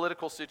into a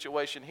political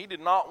situation he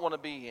did not want to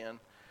be in,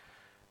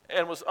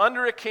 and was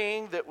under a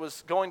king that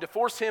was going to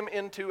force him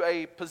into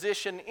a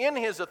position in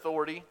his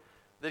authority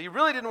that he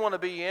really didn't want to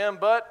be in,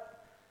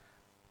 but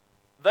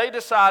they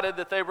decided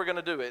that they were going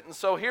to do it. And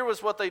so here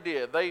was what they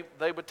did.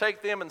 They would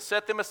take them and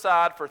set them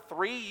aside for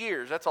 3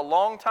 years. That's a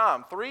long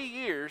time. 3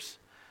 years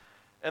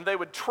and they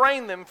would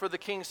train them for the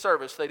king's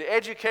service. They'd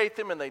educate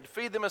them and they'd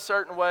feed them a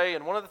certain way,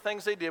 and one of the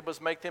things they did was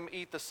make them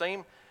eat the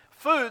same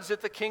foods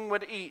that the king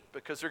would eat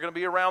because they're going to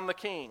be around the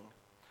king.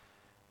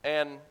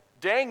 And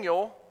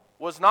Daniel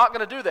was not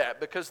going to do that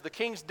because the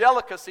king's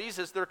delicacies,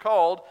 as they're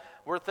called,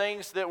 were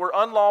things that were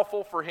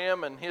unlawful for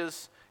him and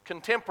his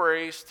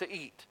contemporaries to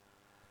eat.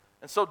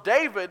 And so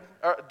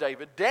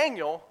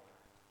Daniel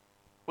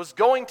was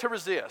going to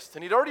resist,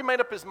 and he'd already made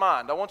up his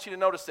mind. I want you to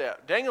notice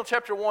that. Daniel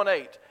chapter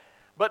 1:8.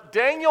 But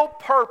Daniel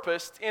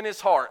purposed in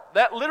his heart.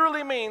 That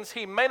literally means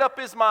he made up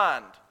his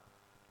mind.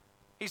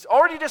 He's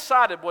already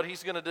decided what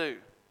he's going to do.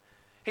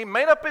 He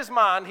made up his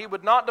mind he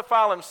would not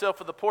defile himself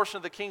with the portion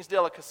of the king's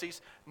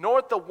delicacies, nor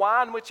at the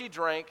wine which he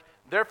drank.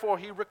 Therefore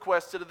he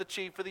requested of the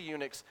chief of the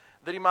eunuchs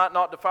that he might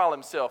not defile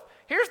himself.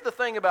 Here's the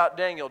thing about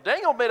Daniel.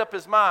 Daniel made up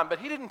his mind, but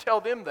he didn't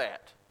tell them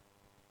that.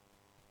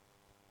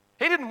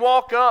 He didn't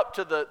walk up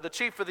to the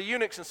chief of the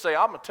eunuchs and say,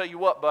 I'm going to tell you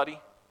what, buddy.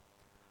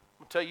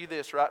 I'm going to tell you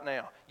this right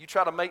now. You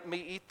try to make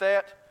me eat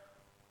that,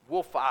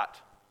 we'll fight.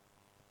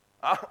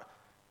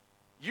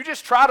 You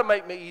just try to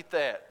make me eat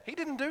that. He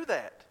didn't do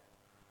that.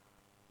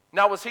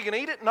 Now, was he going to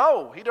eat it?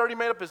 No. He'd already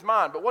made up his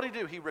mind. But what did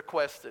he do? He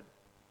requested.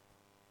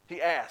 He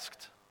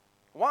asked.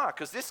 Why?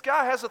 Because this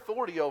guy has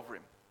authority over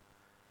him.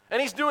 And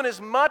he's doing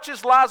as much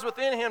as lies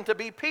within him to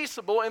be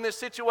peaceable in this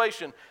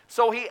situation.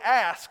 So he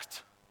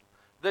asked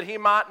that he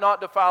might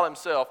not defile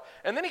himself.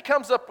 And then he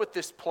comes up with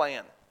this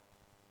plan.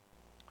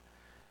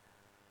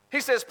 He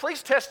says,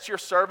 please test your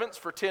servants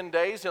for 10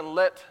 days and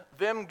let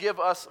them give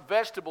us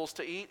vegetables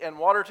to eat and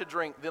water to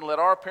drink. Then let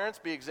our appearance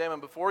be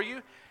examined before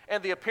you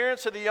and the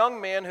appearance of the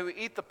young men who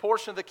eat the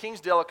portion of the king's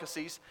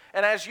delicacies.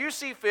 And as you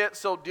see fit,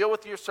 so deal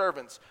with your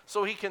servants.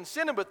 So he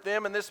consented with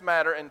them in this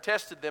matter and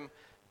tested them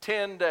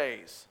 10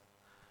 days.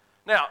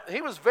 Now,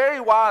 he was very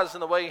wise in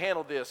the way he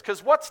handled this.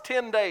 Because what's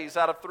 10 days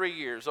out of 3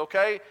 years,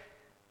 okay?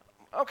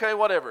 Okay,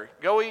 whatever.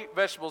 Go eat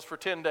vegetables for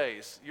 10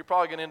 days. You're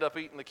probably going to end up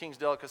eating the king's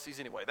delicacies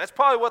anyway. That's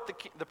probably what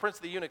the prince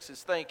of the eunuchs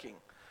is thinking.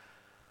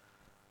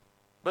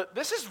 But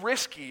this is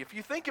risky. If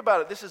you think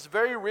about it, this is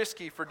very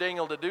risky for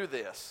Daniel to do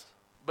this.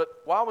 But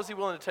why was he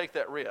willing to take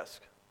that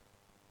risk?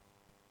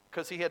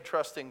 Because he had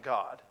trust in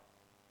God.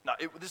 Now,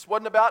 this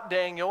wasn't about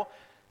Daniel.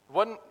 It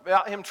wasn't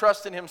about him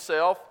trusting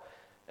himself.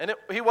 And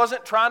he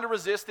wasn't trying to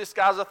resist this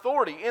guy's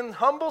authority. In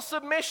humble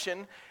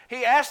submission,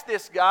 he asked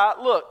this guy,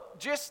 look,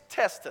 just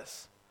test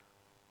us.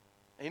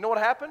 And you know what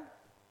happened?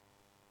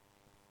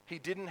 He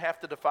didn't have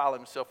to defile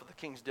himself with the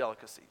king's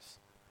delicacies.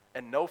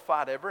 And no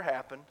fight ever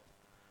happened.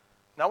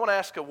 Now I want to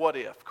ask a what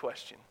if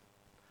question.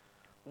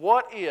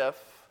 What if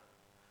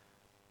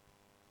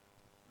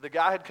the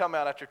guy had come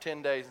out after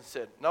 10 days and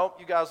said, nope,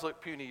 you guys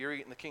look puny, you're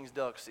eating the king's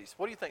delicacies.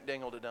 What do you think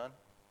Daniel would have done?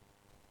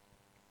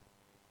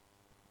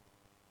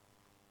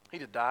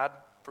 He'd have died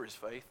for his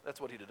faith. That's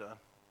what he'd have done.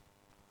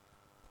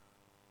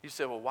 You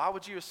say, well, why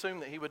would you assume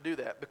that he would do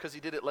that? Because he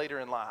did it later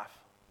in life.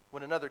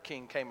 When another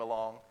king came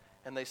along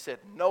and they said,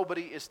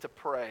 nobody is to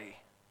pray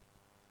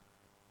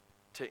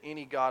to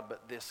any god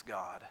but this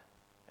God.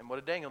 And what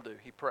did Daniel do?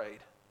 He prayed.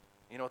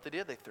 You know what they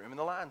did? They threw him in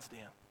the lion's den.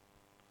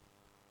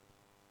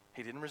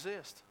 He didn't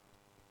resist.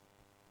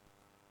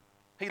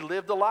 He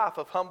lived a life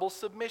of humble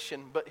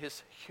submission, but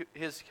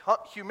his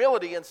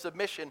humility and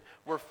submission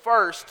were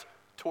first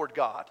toward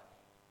God.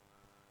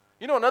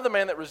 You know, another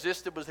man that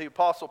resisted was the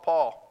Apostle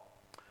Paul.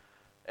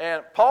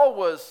 And Paul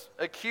was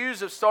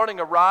accused of starting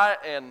a riot,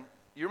 and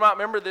you might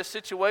remember this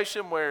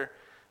situation where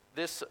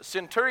this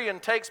centurion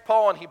takes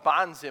Paul and he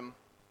binds him.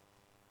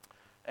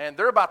 And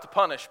they're about to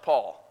punish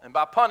Paul. And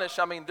by punish,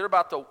 I mean they're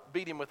about to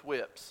beat him with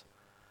whips.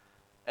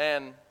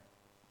 And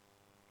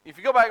if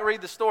you go back and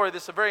read the story,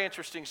 this is a very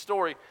interesting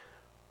story.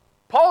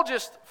 Paul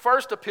just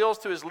first appeals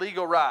to his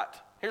legal right.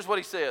 Here's what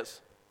he says.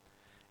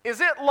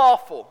 Is it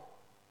lawful?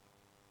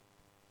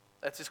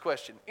 That's his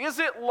question. Is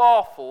it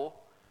lawful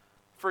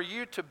for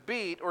you to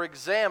beat or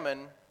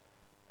examine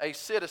a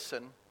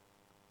citizen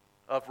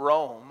of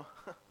Rome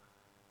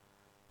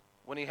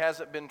when he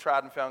hasn't been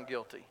tried and found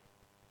guilty?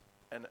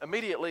 And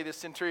immediately this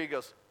centurion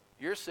goes,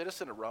 you're a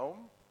citizen of Rome?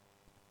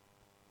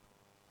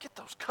 Get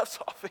those cuffs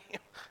off of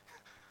him.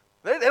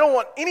 They don't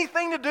want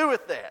anything to do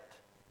with that.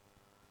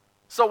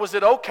 So was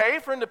it okay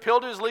for him to appeal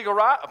to his legal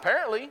right?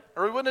 Apparently,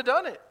 or he wouldn't have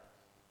done it.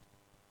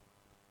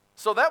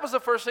 So that was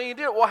the first thing he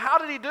did. Well, how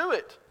did he do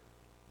it?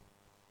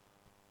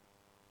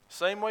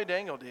 Same way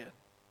Daniel did.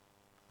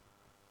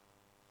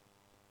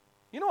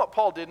 You know what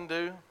Paul didn't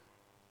do?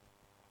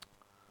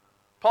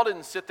 Paul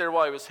didn't sit there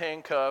while he was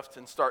handcuffed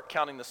and start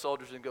counting the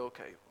soldiers and go,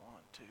 okay, 1,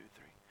 2,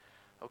 3.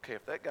 Okay,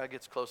 if that guy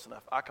gets close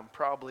enough, I can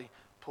probably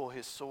pull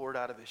his sword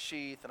out of his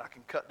sheath and I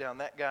can cut down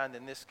that guy and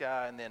then this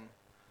guy and then...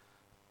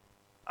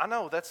 I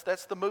know,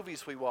 that's the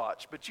movies we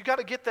watch, but you got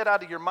to get that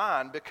out of your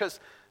mind because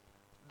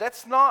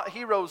that's not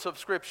heroes of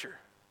Scripture.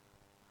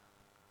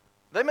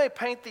 They may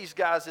paint these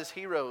guys as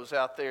heroes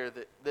out there,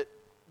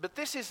 but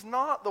this is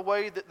not the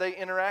way that they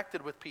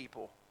interacted with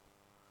people.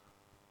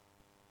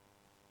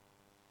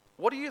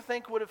 What do you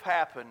think would have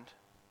happened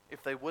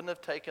if they wouldn't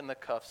have taken the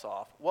cuffs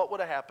off? What would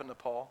have happened to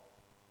Paul?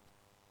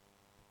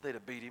 They'd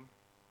have beat him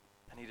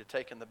and he'd have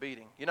taken the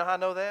beating. You know how I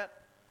know that?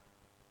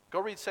 Go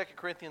read 2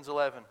 Corinthians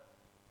 11,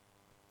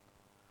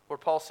 where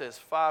Paul says,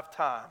 5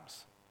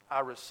 times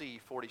I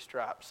received 40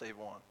 stripes, save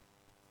one.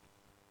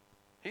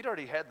 He'd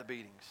already had the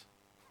beatings,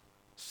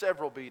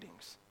 several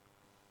beatings.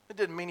 It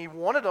didn't mean he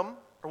wanted them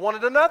or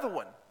wanted another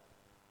one.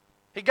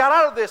 He got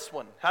out of this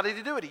one. How did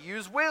he do it? He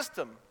used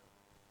wisdom.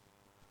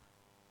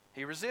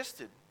 He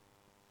resisted,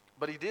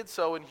 but he did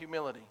so in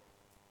humility.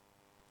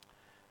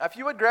 Now, if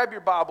you would grab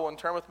your Bible and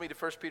turn with me to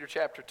 1 Peter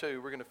chapter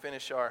 2, we're going to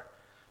finish our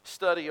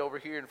study over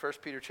here in 1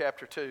 Peter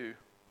chapter 2.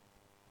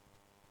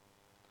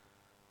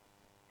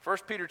 1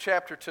 Peter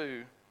chapter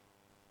 2,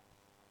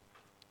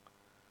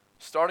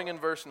 starting in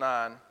verse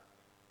 9.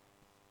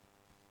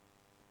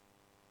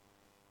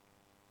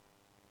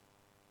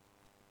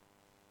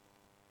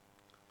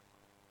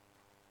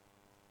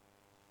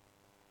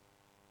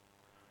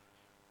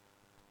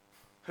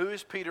 Who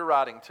is Peter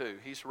writing to?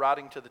 He's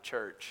writing to the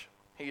church.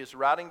 He is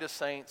writing to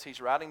saints.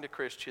 He's writing to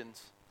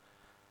Christians.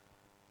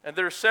 And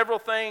there are several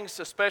things,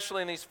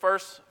 especially in these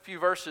first few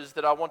verses,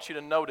 that I want you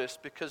to notice,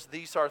 because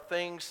these are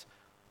things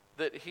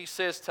that he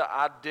says to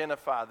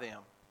identify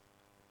them.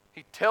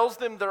 He tells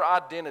them their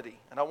identity,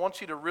 and I want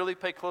you to really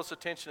pay close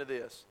attention to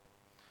this.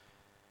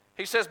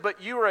 He says,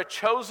 "But you are a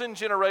chosen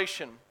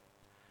generation,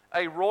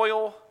 a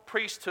royal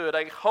priesthood,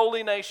 a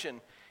holy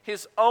nation,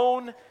 his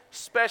own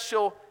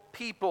special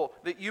people,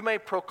 that you may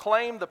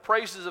proclaim the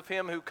praises of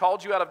him who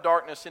called you out of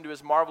darkness into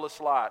his marvelous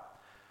light,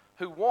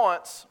 who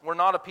once were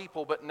not a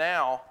people, but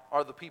now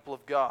are the people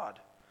of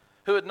God,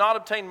 who had not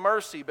obtained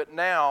mercy, but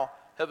now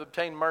have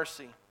obtained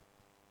mercy.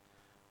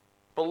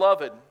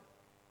 Beloved,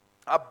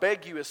 I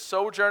beg you as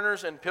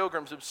sojourners and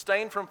pilgrims,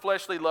 abstain from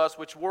fleshly lusts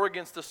which war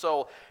against the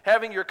soul,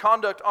 having your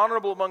conduct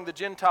honorable among the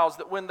Gentiles,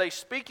 that when they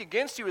speak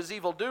against you as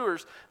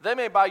evildoers, they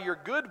may by your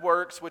good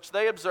works which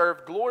they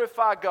observe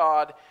glorify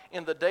God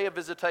in the day of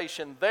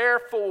visitation.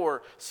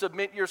 Therefore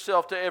submit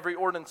yourself to every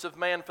ordinance of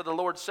man for the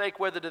Lord's sake,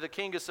 whether to the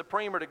king as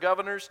supreme or to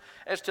governors,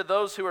 as to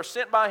those who are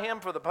sent by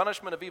him for the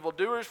punishment of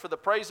evildoers, for the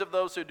praise of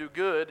those who do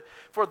good.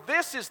 For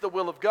this is the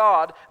will of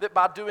God, that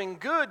by doing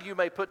good you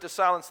may put to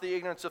silence the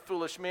ignorance of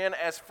foolish men,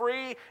 as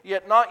free,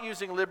 yet not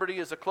using liberty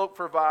as a cloak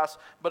for vice,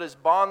 but as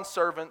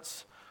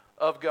bondservants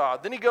of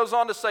God." Then he goes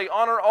on to say,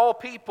 "Honor all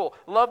people,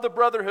 love the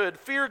brotherhood,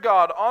 fear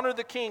God, honor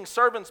the king,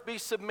 servants, be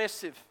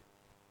submissive."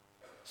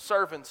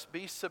 Servants,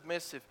 be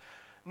submissive.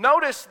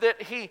 Notice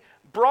that he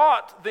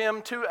brought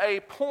them to a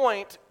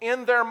point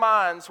in their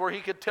minds where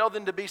he could tell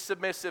them to be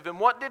submissive. And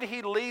what did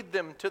he lead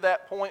them to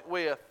that point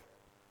with?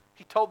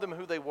 He told them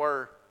who they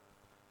were.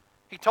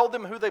 He told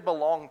them who they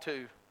belonged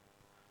to.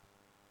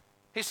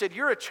 He said,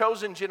 "You're a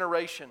chosen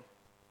generation.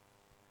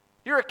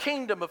 You're a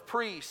kingdom of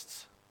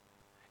priests.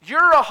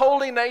 You're a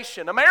holy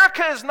nation."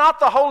 America is not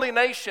the holy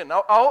nation.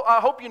 I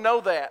hope you know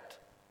that.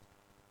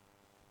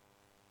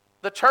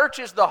 The church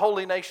is the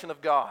holy nation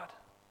of God.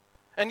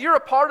 And you're a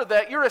part of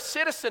that. You're a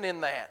citizen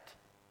in that.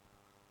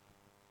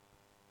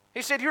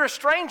 He said, "You're a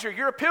stranger.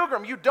 You're a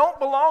pilgrim. You don't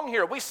belong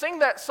here." We sing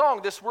that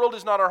song, "This world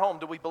is not our home."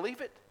 Do we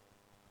believe it?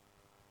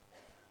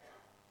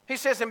 He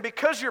says, "And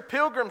because you're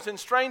pilgrims and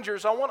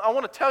strangers, I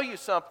want to tell you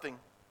something.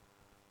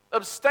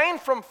 Abstain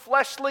from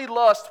fleshly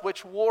lust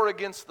which war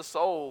against the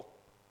soul."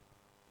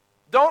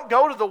 Don't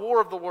go to the war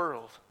of the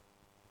world.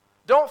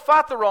 Don't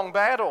fight the wrong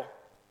battle.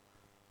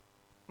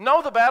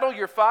 Know the battle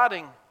you're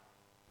fighting,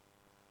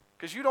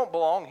 because you don't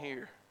belong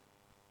here.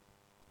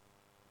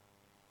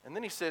 And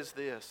then he says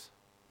this,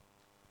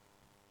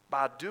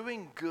 "By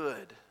doing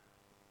good,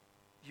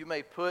 you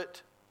may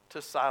put to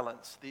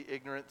silence the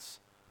ignorance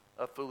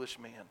of foolish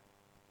men."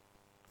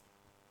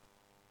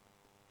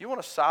 You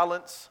want to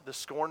silence the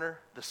scorner,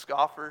 the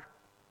scoffer?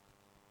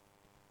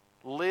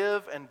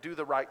 Live and do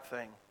the right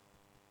thing,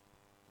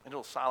 and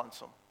it'll silence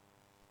them.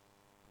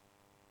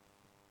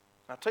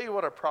 I'll tell you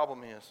what our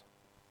problem is.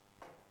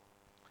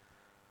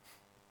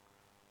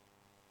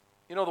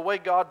 You know, the way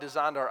God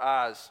designed our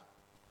eyes,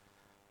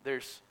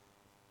 there's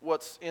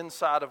what's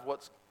inside of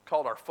what's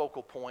called our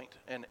focal point,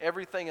 and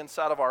everything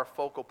inside of our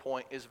focal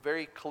point is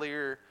very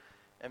clear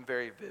and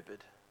very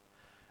vivid.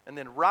 And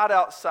then right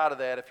outside of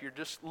that, if you're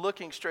just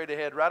looking straight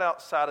ahead, right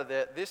outside of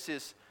that, this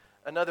is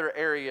another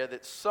area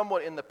that's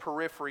somewhat in the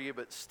periphery,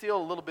 but still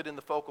a little bit in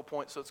the focal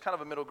point, so it's kind of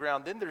a middle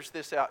ground. Then there's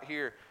this out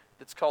here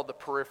that's called the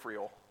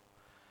peripheral.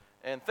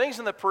 And things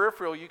in the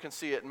peripheral, you can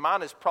see it. And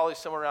mine is probably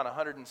somewhere around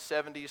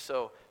 170,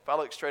 so if I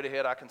look straight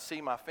ahead, I can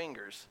see my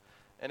fingers.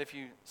 And if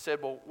you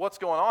said, "Well, what's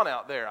going on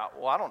out there?"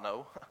 I don't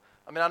know.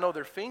 I mean, I know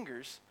they're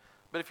fingers.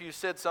 But if you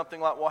said something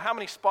like, "Well, how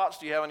many spots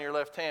do you have on your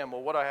left hand?"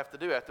 Well, what do I have to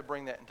do? I have to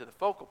bring that into the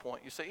focal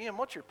point. You say, "Ian,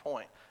 what's your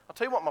point?" I'll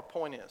tell you what my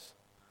point is.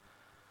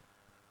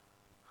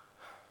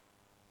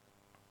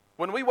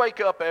 When we wake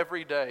up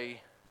every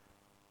day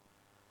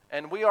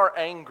and we are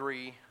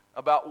angry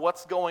about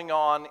what's going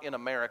on in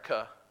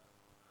America,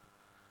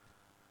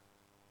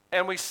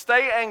 and we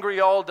stay angry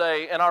all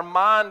day, and our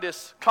mind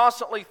is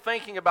constantly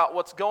thinking about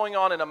what's going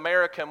on in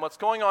America and what's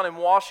going on in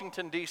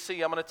Washington,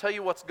 D.C., I'm going to tell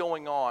you what's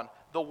going on.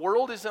 The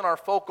world is in our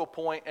focal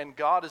point, and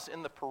God is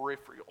in the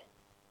peripheral.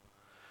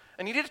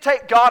 And you need to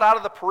take God out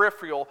of the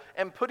peripheral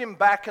and put him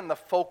back in the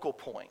focal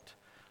point.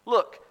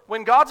 Look,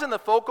 when God's in the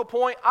focal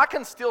point, I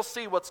can still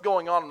see what's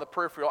going on in the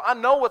peripheral. I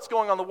know what's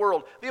going on in the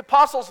world. The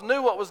apostles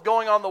knew what was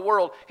going on in the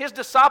world. His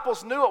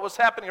disciples knew what was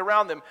happening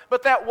around them.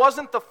 But that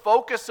wasn't the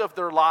focus of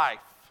their life.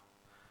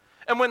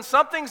 And when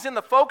something's in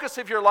the focus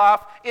of your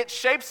life, it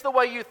shapes the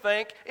way you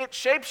think. It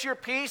shapes your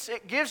peace.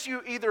 It gives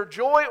you either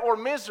joy or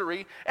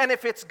misery. And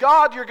if it's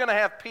God, you're going to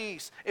have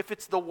peace. If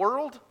it's the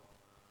world,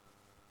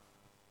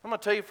 I'm going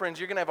to tell you, friends,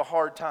 you're going to have a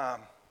hard time.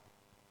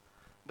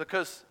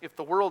 Because if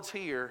the world's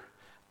here,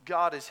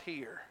 God is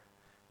here.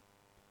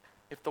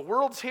 If the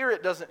world's here,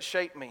 it doesn't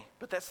shape me.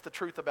 But that's the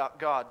truth about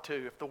God,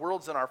 too. If the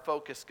world's in our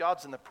focus,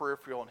 God's in the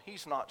peripheral, and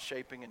He's not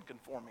shaping and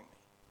conforming me.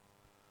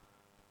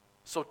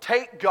 So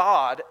take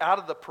God out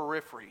of the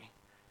periphery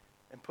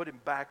and put Him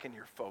back in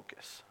your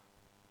focus.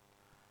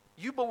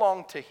 You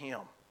belong to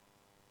Him.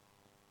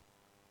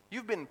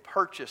 You've been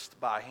purchased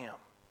by Him.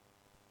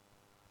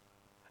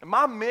 And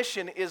my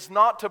mission is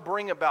not to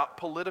bring about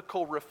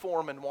political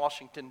reform in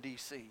Washington,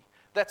 D.C.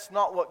 That's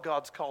not what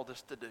God's called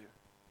us to do.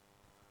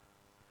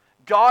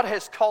 God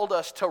has called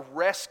us to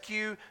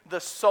rescue the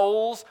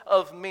souls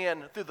of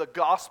men through the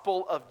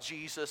gospel of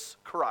Jesus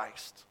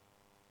Christ.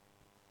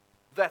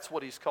 That's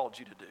what He's called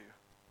you to do.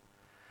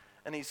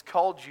 And He's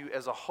called you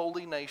as a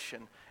holy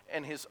nation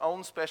and His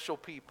own special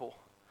people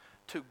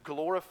to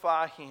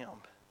glorify Him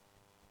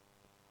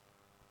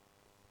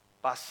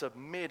by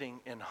submitting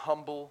in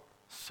humble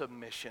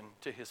submission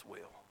to His will.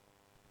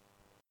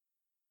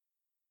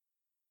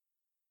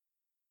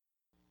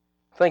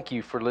 Thank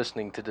you for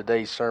listening to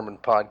today's sermon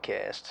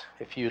podcast.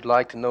 If you'd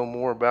like to know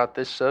more about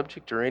this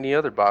subject or any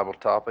other Bible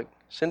topic,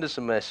 send us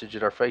a message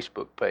at our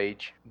Facebook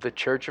page, The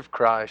Church of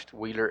Christ,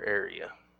 Wheeler Area.